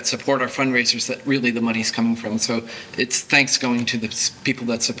Granby that support our fundraisers that really the money's coming from. So it's thanks going to the people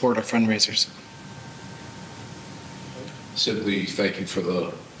that support our fundraisers. Simply thank you for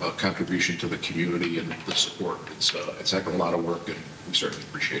the contribution to the community and the support. It's a heck of a lot of work, and we certainly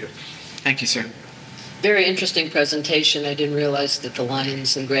appreciate it. Thank you, sir. Very interesting presentation. I didn't realize that the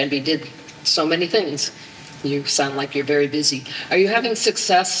Lions in Granby did so many things. You sound like you're very busy. Are you having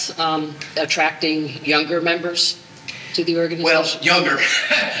success attracting younger members to the organization? Well, younger.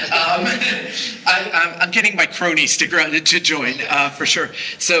 I'm getting my cronies to join, for sure.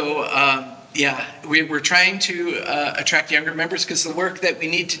 So, yeah, we're trying to attract younger members because the work that we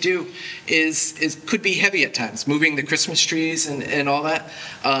need to do could be heavy at times, moving the Christmas trees and all that.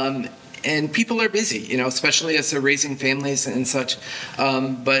 And people are busy, especially as they're raising families and such.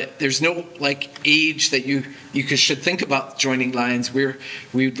 But there's no age that you should think about joining Lions.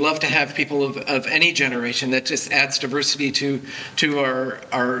 We'd love to have people of any generation. That just adds diversity to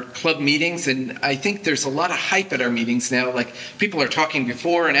our club meetings. And I think there's a lot of hype at our meetings now. Like people are talking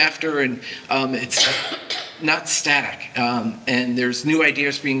before and after, and it's not static. And there's new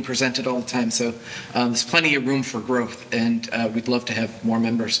ideas being presented all the time. So there's plenty of room for growth, and we'd love to have more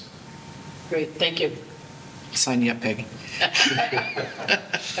members. Great, thank you. Sign you up, Peggy.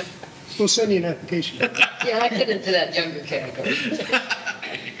 We'll send you an application. Yeah, I fit into that younger category.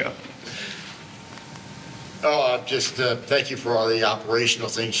 There you go. Just thank you for all the operational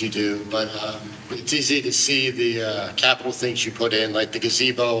things you do, but it's easy to see the capital things you put in, like the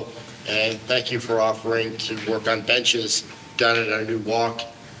gazebo, and thank you for offering to work on benches down at our new walk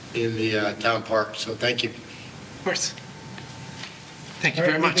in the town park, so thank you. Of course. Thank you All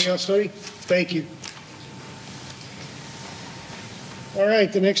right, very much. Anything else, Tony? Thank you. All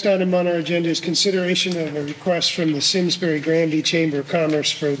right, the next item on our agenda is consideration of a request from the Simsbury Granby Chamber of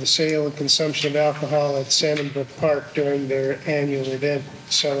Commerce for the sale and consumption of alcohol at Sandbrook Park during their annual event,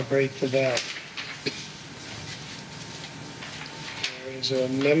 Celebrate the Valley. There's a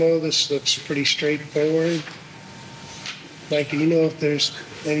memo. This looks pretty straightforward. Mike, do you know if there's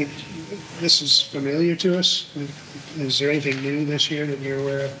this is familiar to us? Is there anything new this year that you're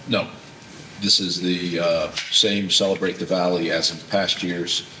aware of? No. This is the same Celebrate the Valley as in past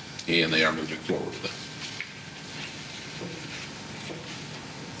years, and they are moving forward with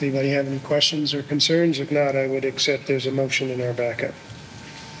it. Anybody have any questions or concerns? If not, I would accept there's a motion in our backup.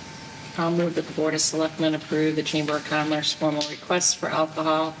 I'll move that the Board of Selectmen approve the Chamber of Commerce formal request for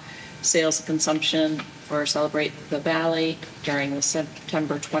alcohol sales and consumption for Celebrate the Valley during the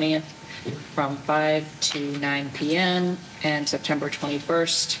September 20th from 5 to 9 p.m. and September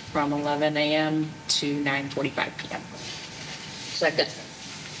 21st from 11 a.m. to 9:45 p.m. Second.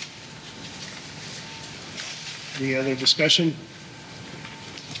 Any other discussion?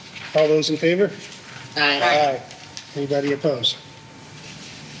 All those in favor? Aye. Anybody opposed?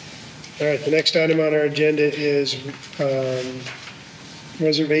 All right, the next item on our agenda is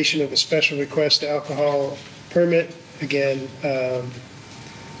reservation of a special request alcohol permit. Again,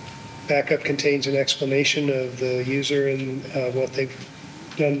 backup contains an explanation of the user and what they've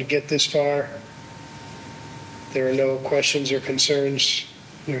done to get this far. There are no questions or concerns.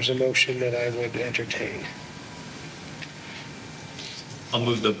 There's a motion that I would entertain. I'll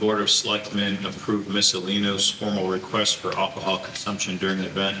move the Board of Selectmen approve Miscellaneous formal request for alcohol consumption during the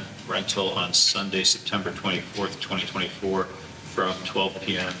event rental on Sunday, September 24th, 2024, from 12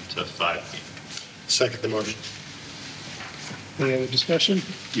 p.m. to 5 p.m. Second the motion. Any other discussion?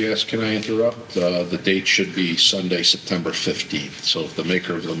 Yes, can I interrupt? The date should be Sunday, September 15th. So if the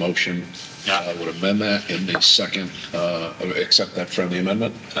maker of the motion would amend that in the second, accept that friendly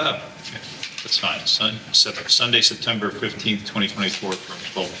amendment? That's fine. Sunday, September 15th, 2024,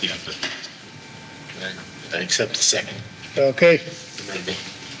 from 12 p.m. to I accept the second. Okay.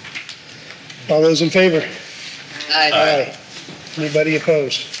 All those in favor? Aye. Anybody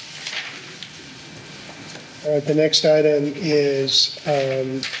opposed? All right, the next item is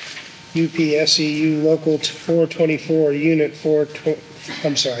UPSEU Local 424, Unit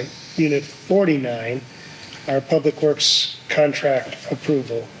 49, our Public Works contract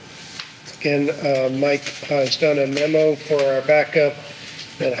approval. Again, Mike has done a memo for our backup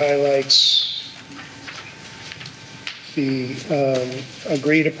that highlights the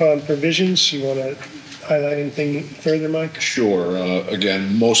agreed upon provisions. You want to highlight anything further, Mike? Sure.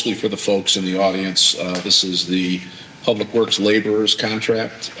 Again, mostly for the folks in the audience, this is the Public Works laborers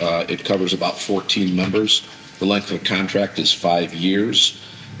contract. It covers about 14 members. The length of the contract is 5 years.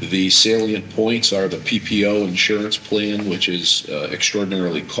 The salient points are the PPO insurance plan, which is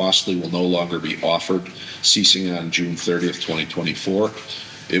extraordinarily costly, will no longer be offered, ceasing on June 30th, 2024.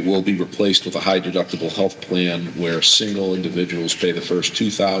 It will be replaced with a high deductible health plan where single individuals pay the first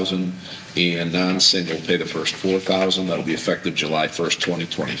 $2,000 and non-single pay the first $4,000. That'll be effective July 1st,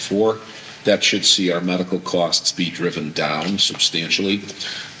 2024. That should see our medical costs be driven down substantially.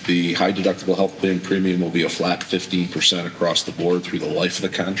 The high deductible health plan premium will be a flat 15% across the board through the life of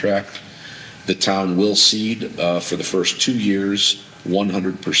the contract. The town will cede for the first 2 years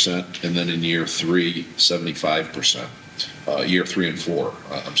 100%, and then in year 3, 75%. Year 3 and 4,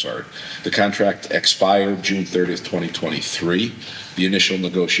 I'm sorry. The contract expired June 30th, 2023. The initial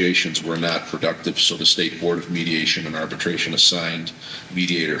negotiations were not productive, so the State Board of Mediation and Arbitration assigned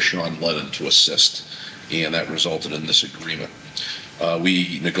mediator Sean Lennon to assist, and that resulted in this agreement.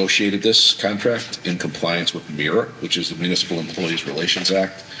 We negotiated this contract in compliance with MIRA, which is the Municipal Employees Relations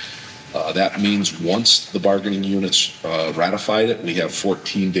Act. That means once the bargaining units ratified it, we have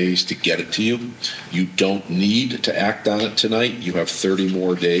 14 days to get it to you. You don't need to act on it tonight. You have 30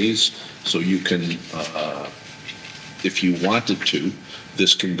 more days, so you can, if you wanted to,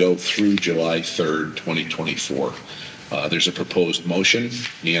 this can go through July 3rd, 2024. There's a proposed motion,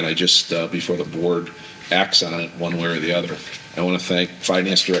 and I just, before the board acts on it one way or the other, I want to thank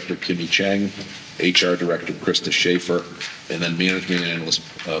Finance Director Kimmy Chang, HR Director Krista Schaefer, and then Management Analyst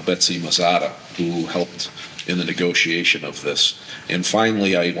Betsy Mazzata, who helped in the negotiation of this. And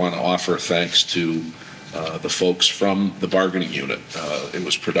finally, I want to offer thanks to the folks from the bargaining unit. It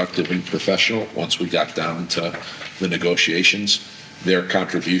was productive and professional once we got down to the negotiations. Their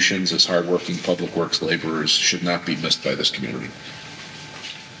contributions as hardworking public works laborers should not be missed by this community.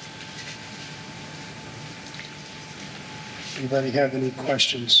 Anybody have any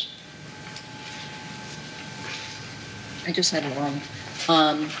questions? I just had one.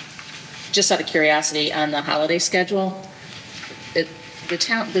 Just out of curiosity, on the holiday schedule,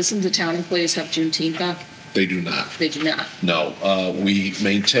 doesn't the town employees have Juneteenth off? They do not. They do not? No. We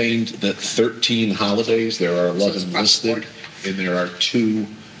maintained that 13 holidays, there are 11 listed, and there are 2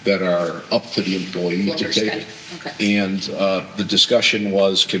 that are up to the employee to take. Okay. And the discussion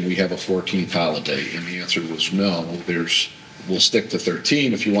was, can we have a 14th holiday? And the answer was no. We'll stick to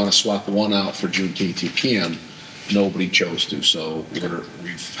 13. If you want to swap one out for Juneteenth, you can. Nobody chose to, so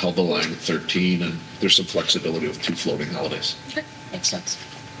we've held the line at 13, and there's some flexibility with 2 floating holidays. Okay, makes sense.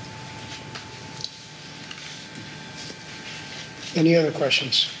 Any other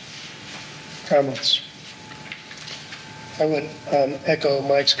questions? Comments? I would echo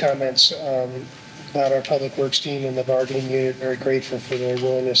Mike's comments about our Public Works team and the bargaining unit. Very grateful for their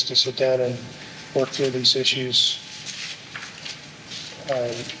willingness to sit down and work through these issues.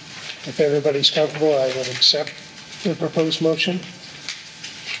 If everybody's comfortable, I would accept the proposed motion.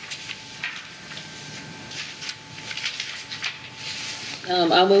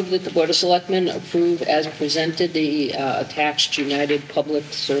 I'll move that the Board of Selectmen approve as presented the attached United Public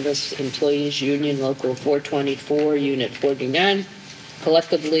Service Employees Union Local 424, Unit 49,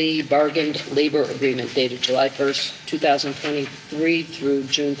 collectively bargained labor agreement dated July 1st, 2023 through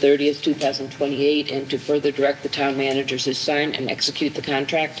June 30th, 2028, and to further direct the town managers to sign and execute the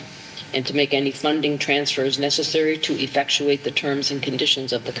contract and to make any funding transfers necessary to effectuate the terms and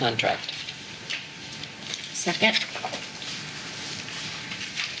conditions of the contract. Second.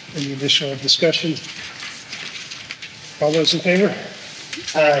 Any additional discussion? All those in favor?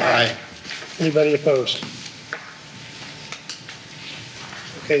 Aye. Anybody opposed?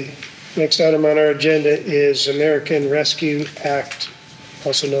 Okay, next item on our agenda is American Rescue Act,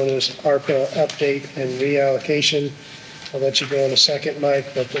 also known as ARPA update and reallocation. I'll let you go in a second,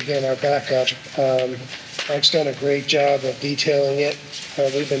 Mike, but again, our backup. Mike's done a great job of detailing it.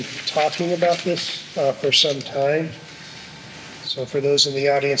 We've been talking about this for some time. So for those in the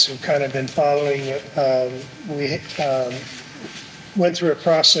audience who've kind of been following it, we went through a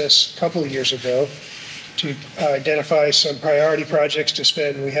process a couple of years ago to identify some priority projects to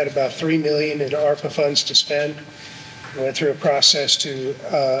spend. We had about $3 million in ARPA funds to spend. Went through a process to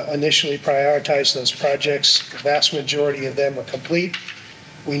initially prioritize those projects. The vast majority of them are complete.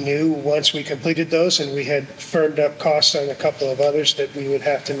 We knew once we completed those and we had firmed up costs on a couple of others that we would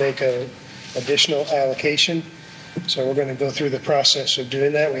have to make an additional allocation. So we're going to go through the process of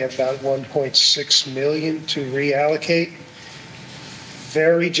doing that. We have about 1.6 million to reallocate.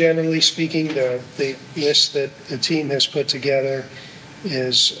 Very generally speaking, the list that the team has put together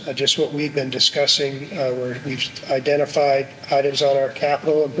is just what we've been discussing, where we've identified items on our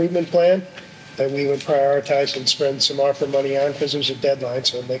capital improvement plan that we would prioritize and spend some ARPA money on because there's a deadline,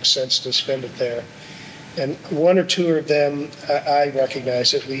 so it makes sense to spend it there. And one or two of them I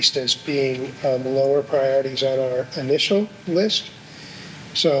recognize at least as being lower priorities on our initial list.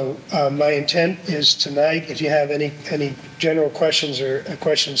 So my intent is tonight, if you have any general questions or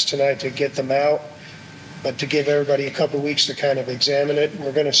questions tonight, to get them out, but to give everybody a couple of weeks to kind of examine it.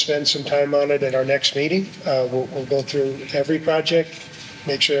 We're going to spend some time on it at our next meeting. We'll go through every project,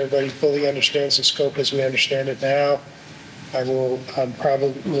 make sure everybody fully understands the scope as we understand it now. I will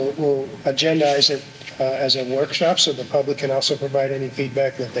we'll agendize it as a workshop so the public can also provide any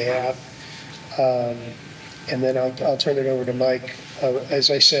feedback that they have. And then I'll turn it over to Mike.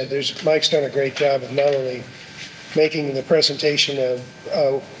 As I said, Mike's done a great job of not only making the presentation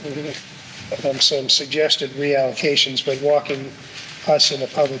of some suggested reallocations, but walking us and the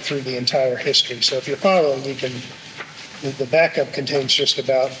public through the entire history. So if you're following, the backup contains just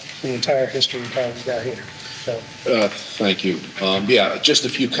about the entire history of how we got here. So. Thank you. Yeah, just a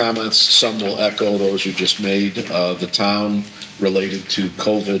few comments. Some will echo those you just made. The town, related to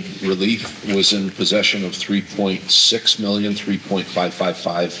COVID relief, was in possession of 3.6 million,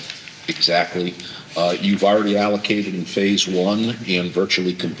 3.555 exactly. You've already allocated in phase one and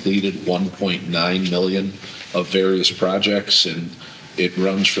virtually completed 1.9 million of various projects, and it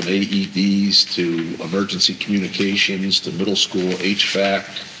runs from AEDs to emergency communications to middle school HVAC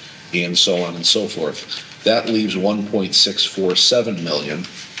and so on and so forth. That leaves 1.647 million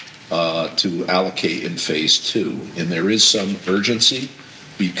to allocate in phase two. And there is some urgency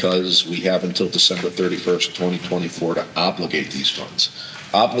because we have until December 31st, 2024 to obligate these funds.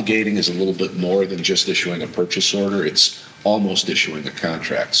 Obligating is a little bit more than just issuing a purchase order. It's almost issuing a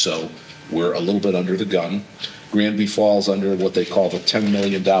contract. So we're a little bit under the gun. Granby falls under what they call the $10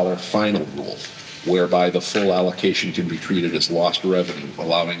 million final rule, whereby the full allocation can be treated as lost revenue,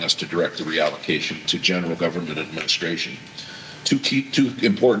 allowing us to direct the reallocation to general government administration. Two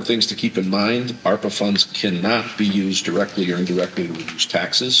important things to keep in mind: ARPA funds cannot be used directly or indirectly to reduce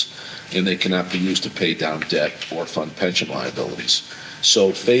taxes, and they cannot be used to pay down debt or fund pension liabilities.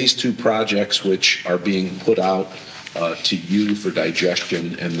 So phase two projects, which are being put out to you for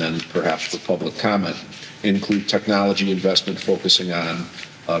digestion and then perhaps for public comment, include technology investment focusing on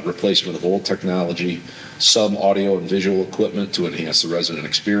replacement of old technology, some audio and visual equipment to enhance the resident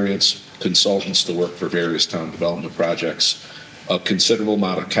experience, consultants to work for various town development projects, a considerable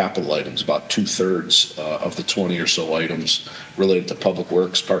amount of capital items, about 2/3 of the 20 or so items related to public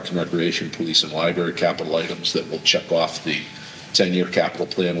works, park and recreation, police and library capital items that will check off the 10-year capital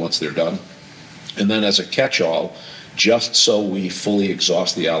plan once they're done. And then as a catch-all, just so we fully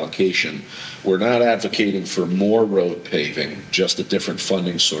exhaust the allocation, we're not advocating for more road paving, just a different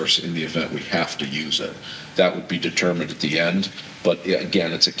funding source in the event we have to use it. That would be determined at the end, but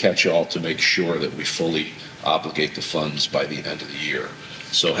again, it's a catch-all to make sure that we fully obligate the funds by the end of the year.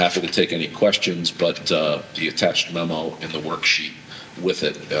 So happy to take any questions, but the attached memo and the worksheet with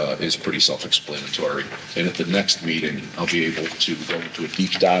it is pretty self-explanatory. And at the next meeting, I'll be able to go into a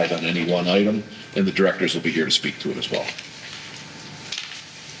deep dive on any one item, and the directors will be here to speak to it as well.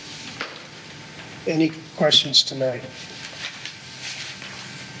 Any questions tonight?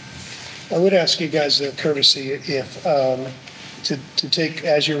 I would ask you guys the courtesy if to take,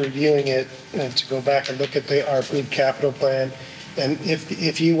 as you're reviewing it, to go back and look at our approved capital plan. And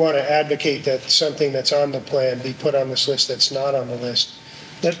if you want to advocate that something that's on the plan be put on this list that's not on the list,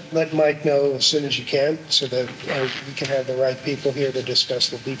 let Mike know as soon as you can so that we can have the right people here to discuss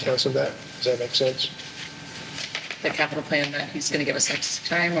the details of that. Does that make sense? The capital plan that he's going to give us next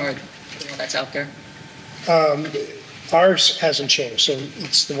time, or the one that's out there? Ours hasn't changed, so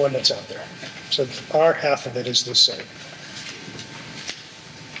it's the one that's out there. So our half of it is the same.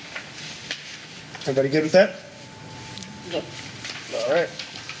 Everybody good with that? Yep. All right.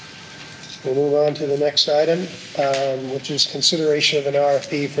 We'll move on to the next item, which is consideration of an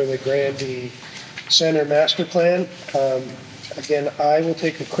RFP for the Granby Center Master Plan. Again, I will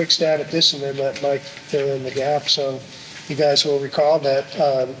take a quick stab at this and then let Mike fill in the gap. So you guys will recall that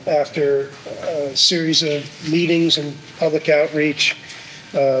after a series of meetings and public outreach,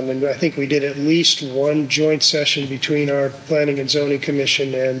 And I think we did at least one joint session between our Planning and Zoning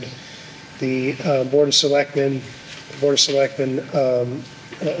Commission and the Board of Selectmen. The Board of Selectmen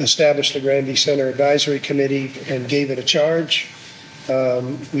established the Granby Center Advisory Committee and gave it a charge.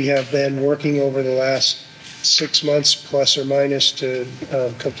 We have been working over the last 6 months, plus or minus, to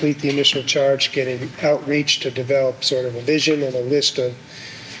complete the initial charge, getting outreach to develop sort of a vision and a list of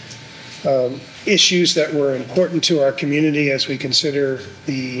issues that were important to our community as we consider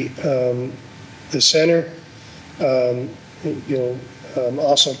the center. You'll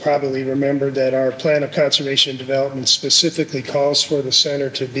also probably remember that our plan of conservation and development specifically calls for the center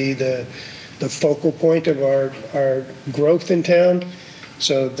to be the focal point of our growth in town.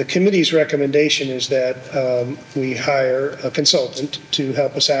 So the committee's recommendation is that we hire a consultant to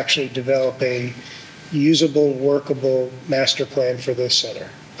help us actually develop a usable, workable master plan for this center.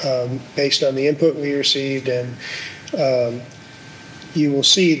 Based on the input we received, and you will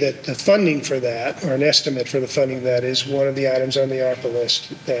see that the funding for that, or an estimate for the funding of that, is one of the items on the ARPA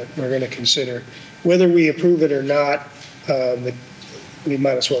list that we're going to consider. Whether we approve it or not, we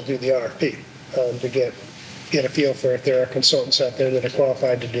might as well do the RFP to get a feel for if there are consultants out there that are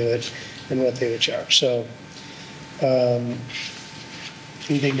qualified to do it and what they would charge. So, anything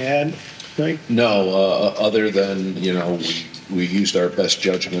to add, Mike? No, other than, we used our best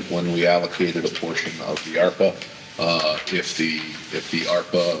judgment when we allocated a portion of the ARPA. If the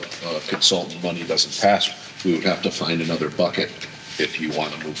ARPA consultant money doesn't pass, we would have to find another bucket if you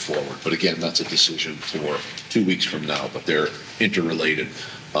want to move forward. But again, that's a decision for 2 weeks from now, but they're interrelated.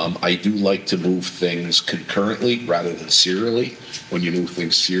 I do like to move things concurrently rather than serially. When you move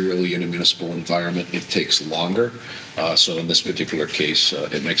things serially in a municipal environment, it takes longer. So in this particular case,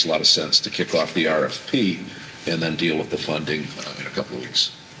 it makes a lot of sense to kick off the RFP and then deal with the funding in a couple of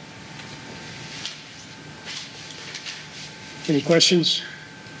weeks. Any questions?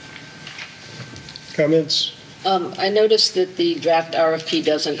 Comments? I noticed that the draft RFP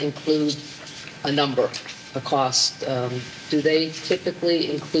doesn't include a number, a cost. Do they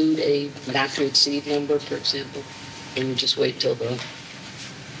typically include a not to exceed number, for example? And you just wait till the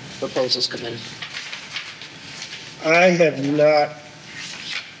proposals come in? I have not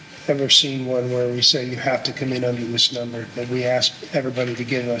ever seen one where we say you have to come in under this number, but we ask everybody to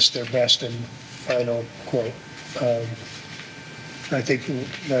give us their best and final quote. I think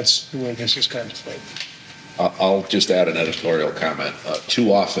that's the way this is contemplated. I'll just add an editorial comment.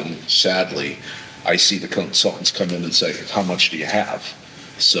 Too often, sadly, I see the consultants come in and say, how much do you have?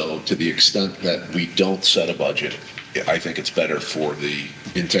 So to the extent that we don't set a budget, I think it's better for the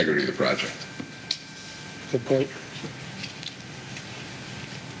integrity of the project. Good point.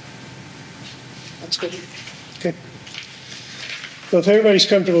 That's good. Okay. Well, if everybody's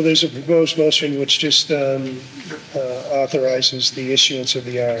comfortable, there's a proposed motion which just authorizes the issuance of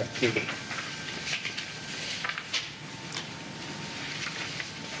the RFP.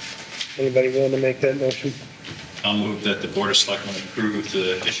 Anybody willing to make that motion? I'll move that the Board of Selectmen approve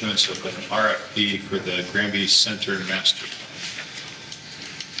the issuance of an RFP for the Granby Center Master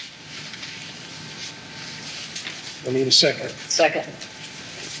Plan. I need a second. Second.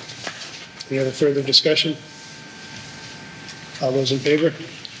 Any other further discussion? All those in favor?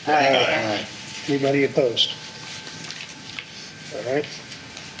 Aye. Anybody opposed? All right.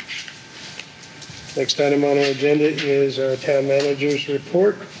 Next item on our agenda is our town manager's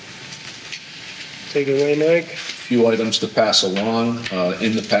report. Take it away, Mike. Few items to pass along.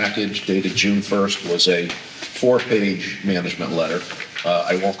 In the package dated June 1st was a 4-page management letter.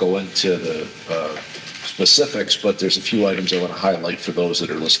 I won't go into the specifics, but there's a few items I want to highlight for those that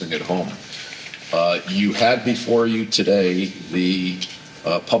are listening at home. You had before you today the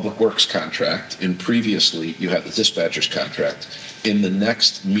Public Works contract, and previously you had the dispatcher's contract. In the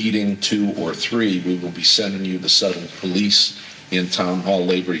next meeting 2 or 3, we will be sending you the settled police and town hall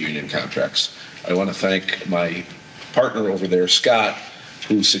labor union contracts. I want to thank my partner over there, Scott,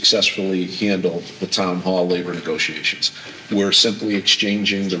 who successfully handled the town hall labor negotiations. We're simply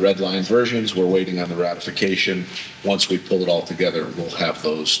exchanging the red line versions. We're waiting on the ratification. Once we pull it all together, we'll have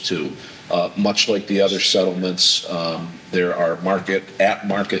those too. Much like the other settlements, there are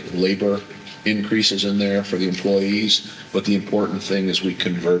at-market labor increases in there for the employees, but the important thing is we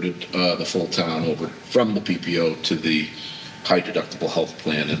converted the full town over from the PPO to the high deductible health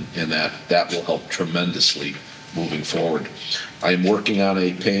plan, and that will help tremendously moving forward. I'm working on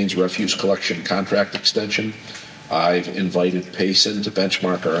a Payne's refuse collection contract extension. I've invited Payson to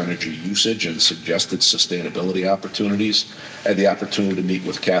benchmark our energy usage and suggested sustainability opportunities. I had the opportunity to meet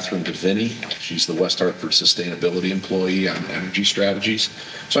with Catherine DeVinny. She's the West Hartford sustainability employee on energy strategies.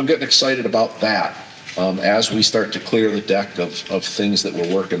 So I'm getting excited about that. As we start to clear the deck of things that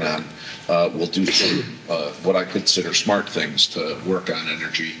we're working on, we'll do some, what I consider smart things to work on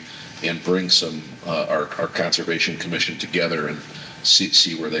energy and bring some, our Conservation Commission together and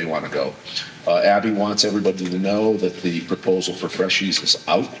see where they want to go. Abby wants everybody to know that the proposal for Freshies is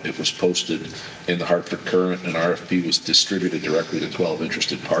out. It was posted in the Hartford Courant, and RFP was distributed directly to 12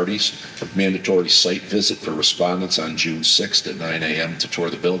 interested parties. Mandatory site visit for respondents on June 6th at 9 a.m. to tour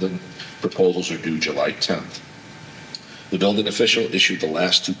the building. Proposals are due July 10th. The building official issued the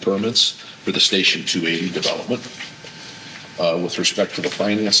last 2 permits for the Station 280 development. With respect to the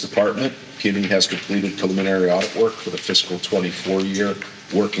Finance Department, Kimmy has completed preliminary audit work for the fiscal 24 year,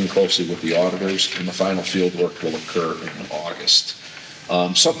 working closely with the auditors, and the final field work will occur in August.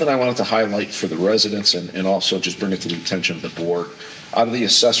 Something I wanted to highlight for the residents and also just bring it to the attention of the board. Out of the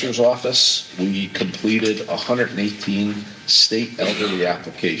assessor's office, we completed 118 state elderly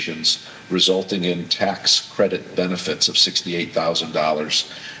applications, resulting in tax credit benefits of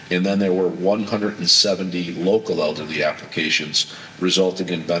 $68,000. And then there were 170 local elderly applications, resulting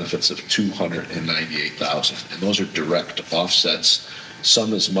in benefits of $298,000. And those are direct offsets,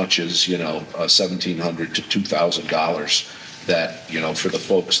 some as much as, $1,700 to $2,000 that, for the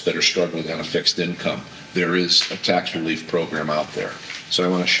folks that are struggling on a fixed income. There is a tax relief program out there. So I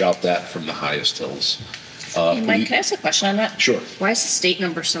want to shout that from the highest hills. Hey, Mike, can I ask a question on that? Sure. Why is the state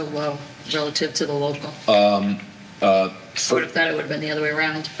number so low relative to the local? I would have thought it would have been the other way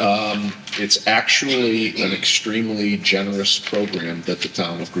around. It's actually an extremely generous program that the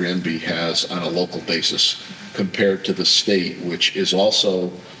town of Granby has on a local basis compared to the state, which is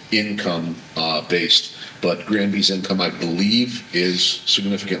also income based. But Granby's income, I believe, is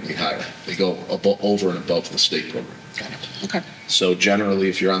significantly higher. They go over and above the state program. Got it. Okay. So generally,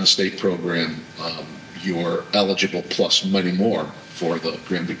 if you're on the state program, you're eligible plus many more for the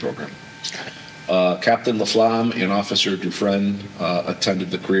Granby program. Got it. Captain Laflamme and Officer Dufresne attended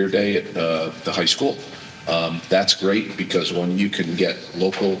the career day at the high school. That's great because when you can get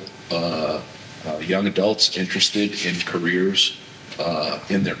local young adults interested in careers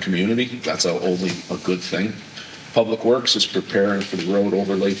in their community, that's only a good thing. Public Works is preparing for the road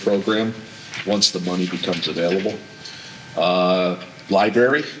overlay program once the money becomes available.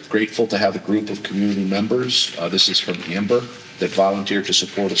 Library, grateful to have a group of community members. This is from Amber, that volunteered to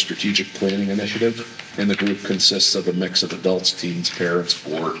support a strategic planning initiative, and the group consists of a mix of adults, teens, parents,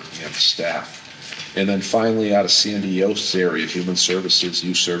 board, and staff. And then finally, out of Sandy Yost's area, Human Services,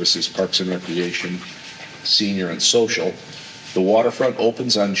 Youth Services, Parks and Recreation, Senior and Social. The waterfront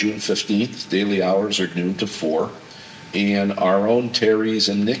opens on June 15th. Daily hours are noon to 4. And our own Terry's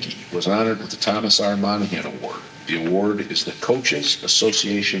and Nikki was honored with the Thomas R. Monahan Award. The award is the Coaches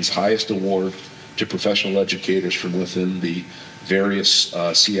Association's highest award to professional educators from within the various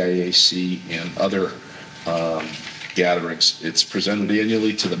CIAC and other gatherings. It's presented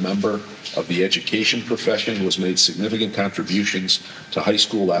annually to the member of the education profession who has made significant contributions to high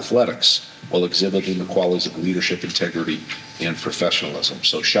school athletics while exhibiting the qualities of leadership, integrity, and professionalism.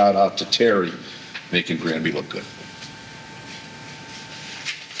 So shout out to Terry, making Granby look good.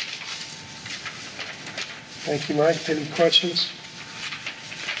 Thank you, Mike. Any questions?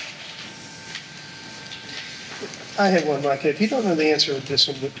 I have one, Mike. If you don't know the answer to this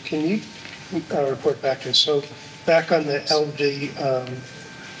one, but can you report back to us? So back on the LD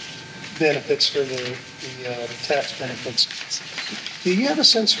benefits for the tax benefits, do you have a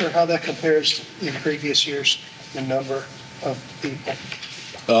sense for how that compares in previous years, the number of people?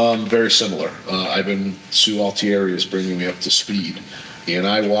 Very similar. Sue Altieri is bringing me up to speed. And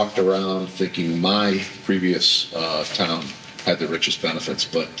I walked around thinking my previous town had the richest benefits,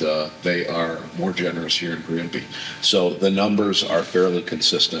 but they are more generous here in Granby. So the numbers are fairly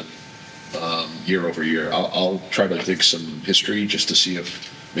consistent year over year. I'll try to dig some history just to see if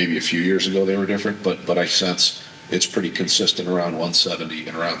maybe a few years ago they were different, but I sense it's pretty consistent around 170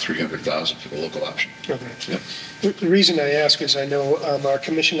 and around 300,000 for the local option. Okay. Yep. The reason I ask is I know our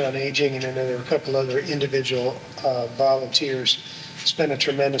Commission on Aging and then there are a couple other individual volunteers spent a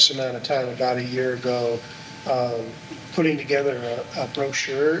tremendous amount of time about a year ago putting together a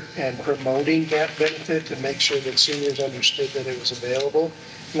brochure and promoting that benefit to make sure that seniors understood that it was available.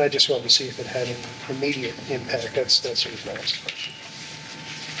 And I just wanted to see if it had an immediate impact. That's the reason I asked the question.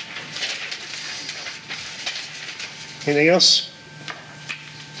 Anything else?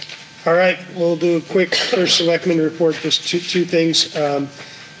 All right, we'll do a quick first selectman report, just two things.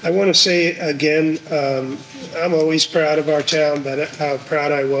 I want to say again, I'm always proud of our town, but how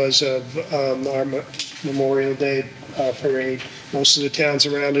proud I was of our Memorial Day parade. Most of the towns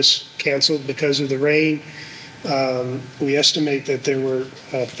around us canceled because of the rain. We estimate that there were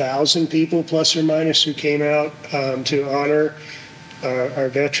 1,000 people, plus or minus, who came out to honor our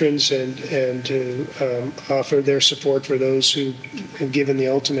veterans and to offer their support for those who have given the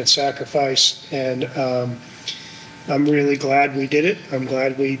ultimate sacrifice. And I'm really glad we did it. I'm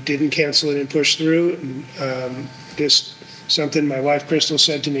glad we didn't cancel it and push through. And, just something my wife Crystal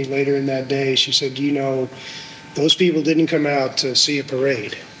said to me later in that day. She said, you know, those people didn't come out to see a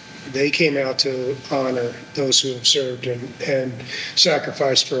parade. They came out to honor those who have served and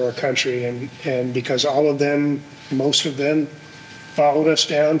sacrificed for our country. And because all of them, most of them, followed us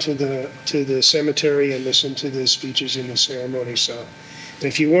down to the cemetery and listened to the speeches in the ceremony. So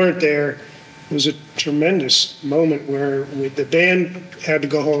if you weren't there, it was a tremendous moment where the band had to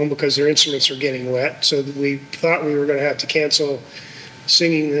go home because their instruments were getting wet. So we thought we were going to have to cancel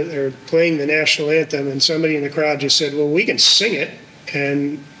singing or playing the national anthem. And somebody in the crowd just said, well, we can sing it.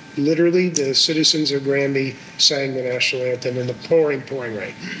 And literally the citizens of Granby sang the national anthem in the pouring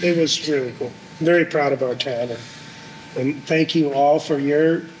rain. It was really cool. I'm very proud of our town. And thank you all for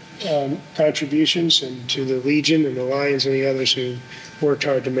your contributions, and to the Legion and the Lions and the others who worked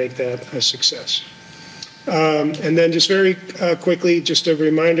hard to make that a success. And then just very quickly, just a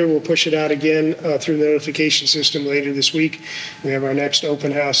reminder, we'll push it out again through the notification system later this week. We have our next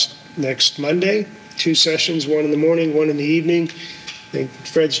open house next Monday, 2 sessions, 1 in the morning, 1 in the evening. I think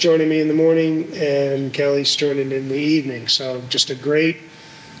Fred's joining me in the morning and Kelly's joining in the evening. So just a great,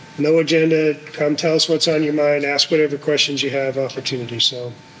 no agenda, come tell us what's on your mind, ask whatever questions you have, opportunity.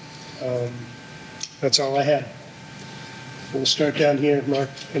 So that's all I had. We'll start down here. Mark,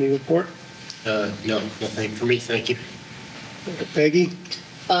 any report? No, nothing for me. Thank you. Peggy?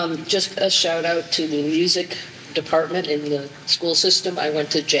 Just a shout out to the music department in the school system. I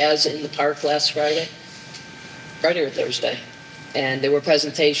went to Jazz in the Park last Friday or Thursday, and there were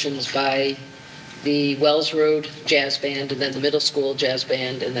presentations by the Wells Road Jazz Band, and then the middle school jazz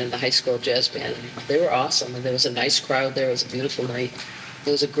band, and then the high school jazz band. They were awesome, and there was a nice crowd there. It was a beautiful night.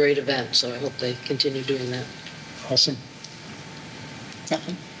 It was a great event, so I hope they continue doing that. Awesome.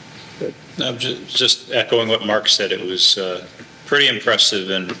 Nothing. I'm just echoing what Mark said. It was pretty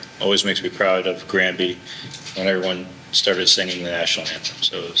impressive, and always makes me proud of Granby when everyone started singing the national anthem.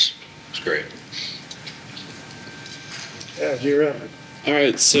 So it was great. Yeah, you're up. All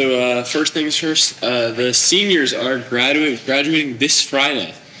right, so first things first, the seniors are graduating this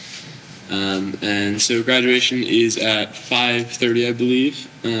Friday. And so graduation is at 5:30, I believe.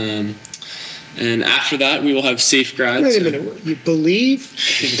 And after that, we will have safe grads. Wait a minute, you believe?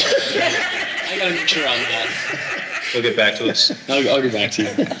 I gotta make sure on that. He'll get back to us. I'll get back to you.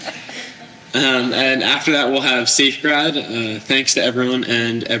 And after that, we'll have safe grad. Thanks to everyone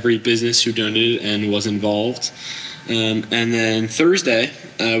and every business who donated and was involved. And then Thursday,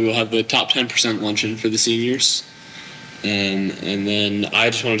 we'll have the top 10% luncheon for the seniors. And then I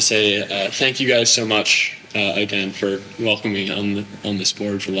just wanted to say thank you guys so much again for welcoming me on this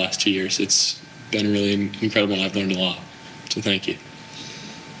board for the last 2 years. It's been really incredible, and I've learned a lot. So thank you.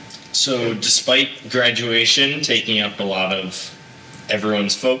 So despite graduation taking up a lot of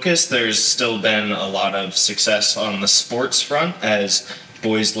everyone's focus, there's still been a lot of success on the sports front, as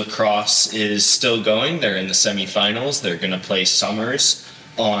boys lacrosse is still going. They're in the semifinals. They're going to play Summers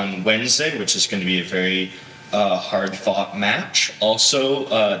on Wednesday, which is going to be a very hard-fought match. Also,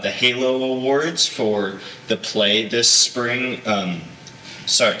 the Halo Awards for the play this spring,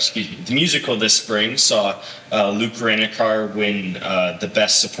 the musical this spring saw Luke Ranikar win the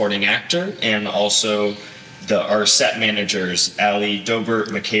Best Supporting Actor, and also our set managers, Ali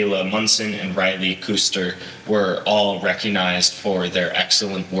Dobert, Michaela Munson, and Riley Kuster, were all recognized for their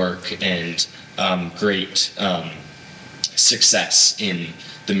excellent work and great success in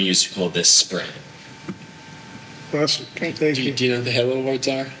the musical this spring. Awesome. Thank you. Do you know what the Halo Awards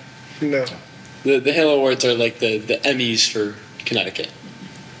are? No. The Halo Awards are like the Emmys for Connecticut.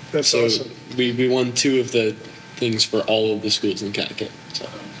 That's awesome. We won 2 of the things for all of the schools in Connecticut. So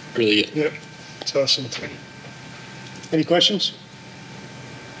really good. Yep. It's awesome. Any questions?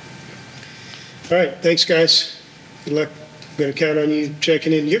 All right. Thanks, guys. Good luck. I'm going to count on you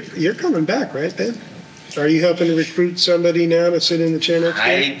checking in. You're coming back, right, Ben? Are you helping to recruit somebody now to sit in the chair next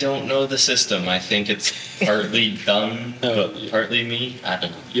I year? don't know the system. I think it's partly done, but partly me. I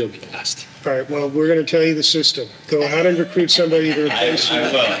don't know. You'll be asked. All right. Well, we're going to tell you the system. Go out and recruit somebody to replace you.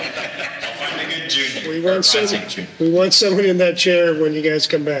 I will. I'll find a good junior. We want someone in that chair when you guys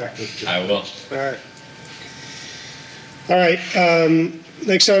come back. I will. All right. All right.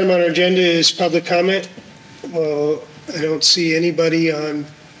 Next item on our agenda is public comment. Well, I don't see anybody on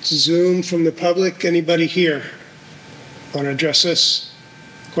Zoom from the public. Anybody here want to address this?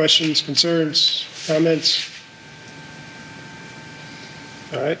 Questions, concerns, comments?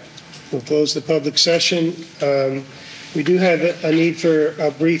 All right, we'll close the public session. We do have a need for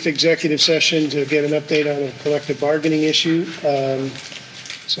a brief executive session to get an update on a collective bargaining issue.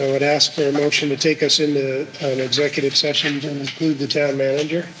 So I would ask for a motion to take us into an executive session to include the town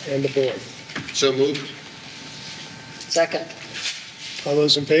manager and the board. So moved. Second. All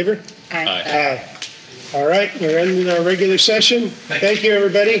those in favor? Aye. Aye. All right, we're ending our regular session. Thank you,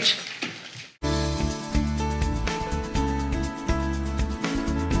 everybody.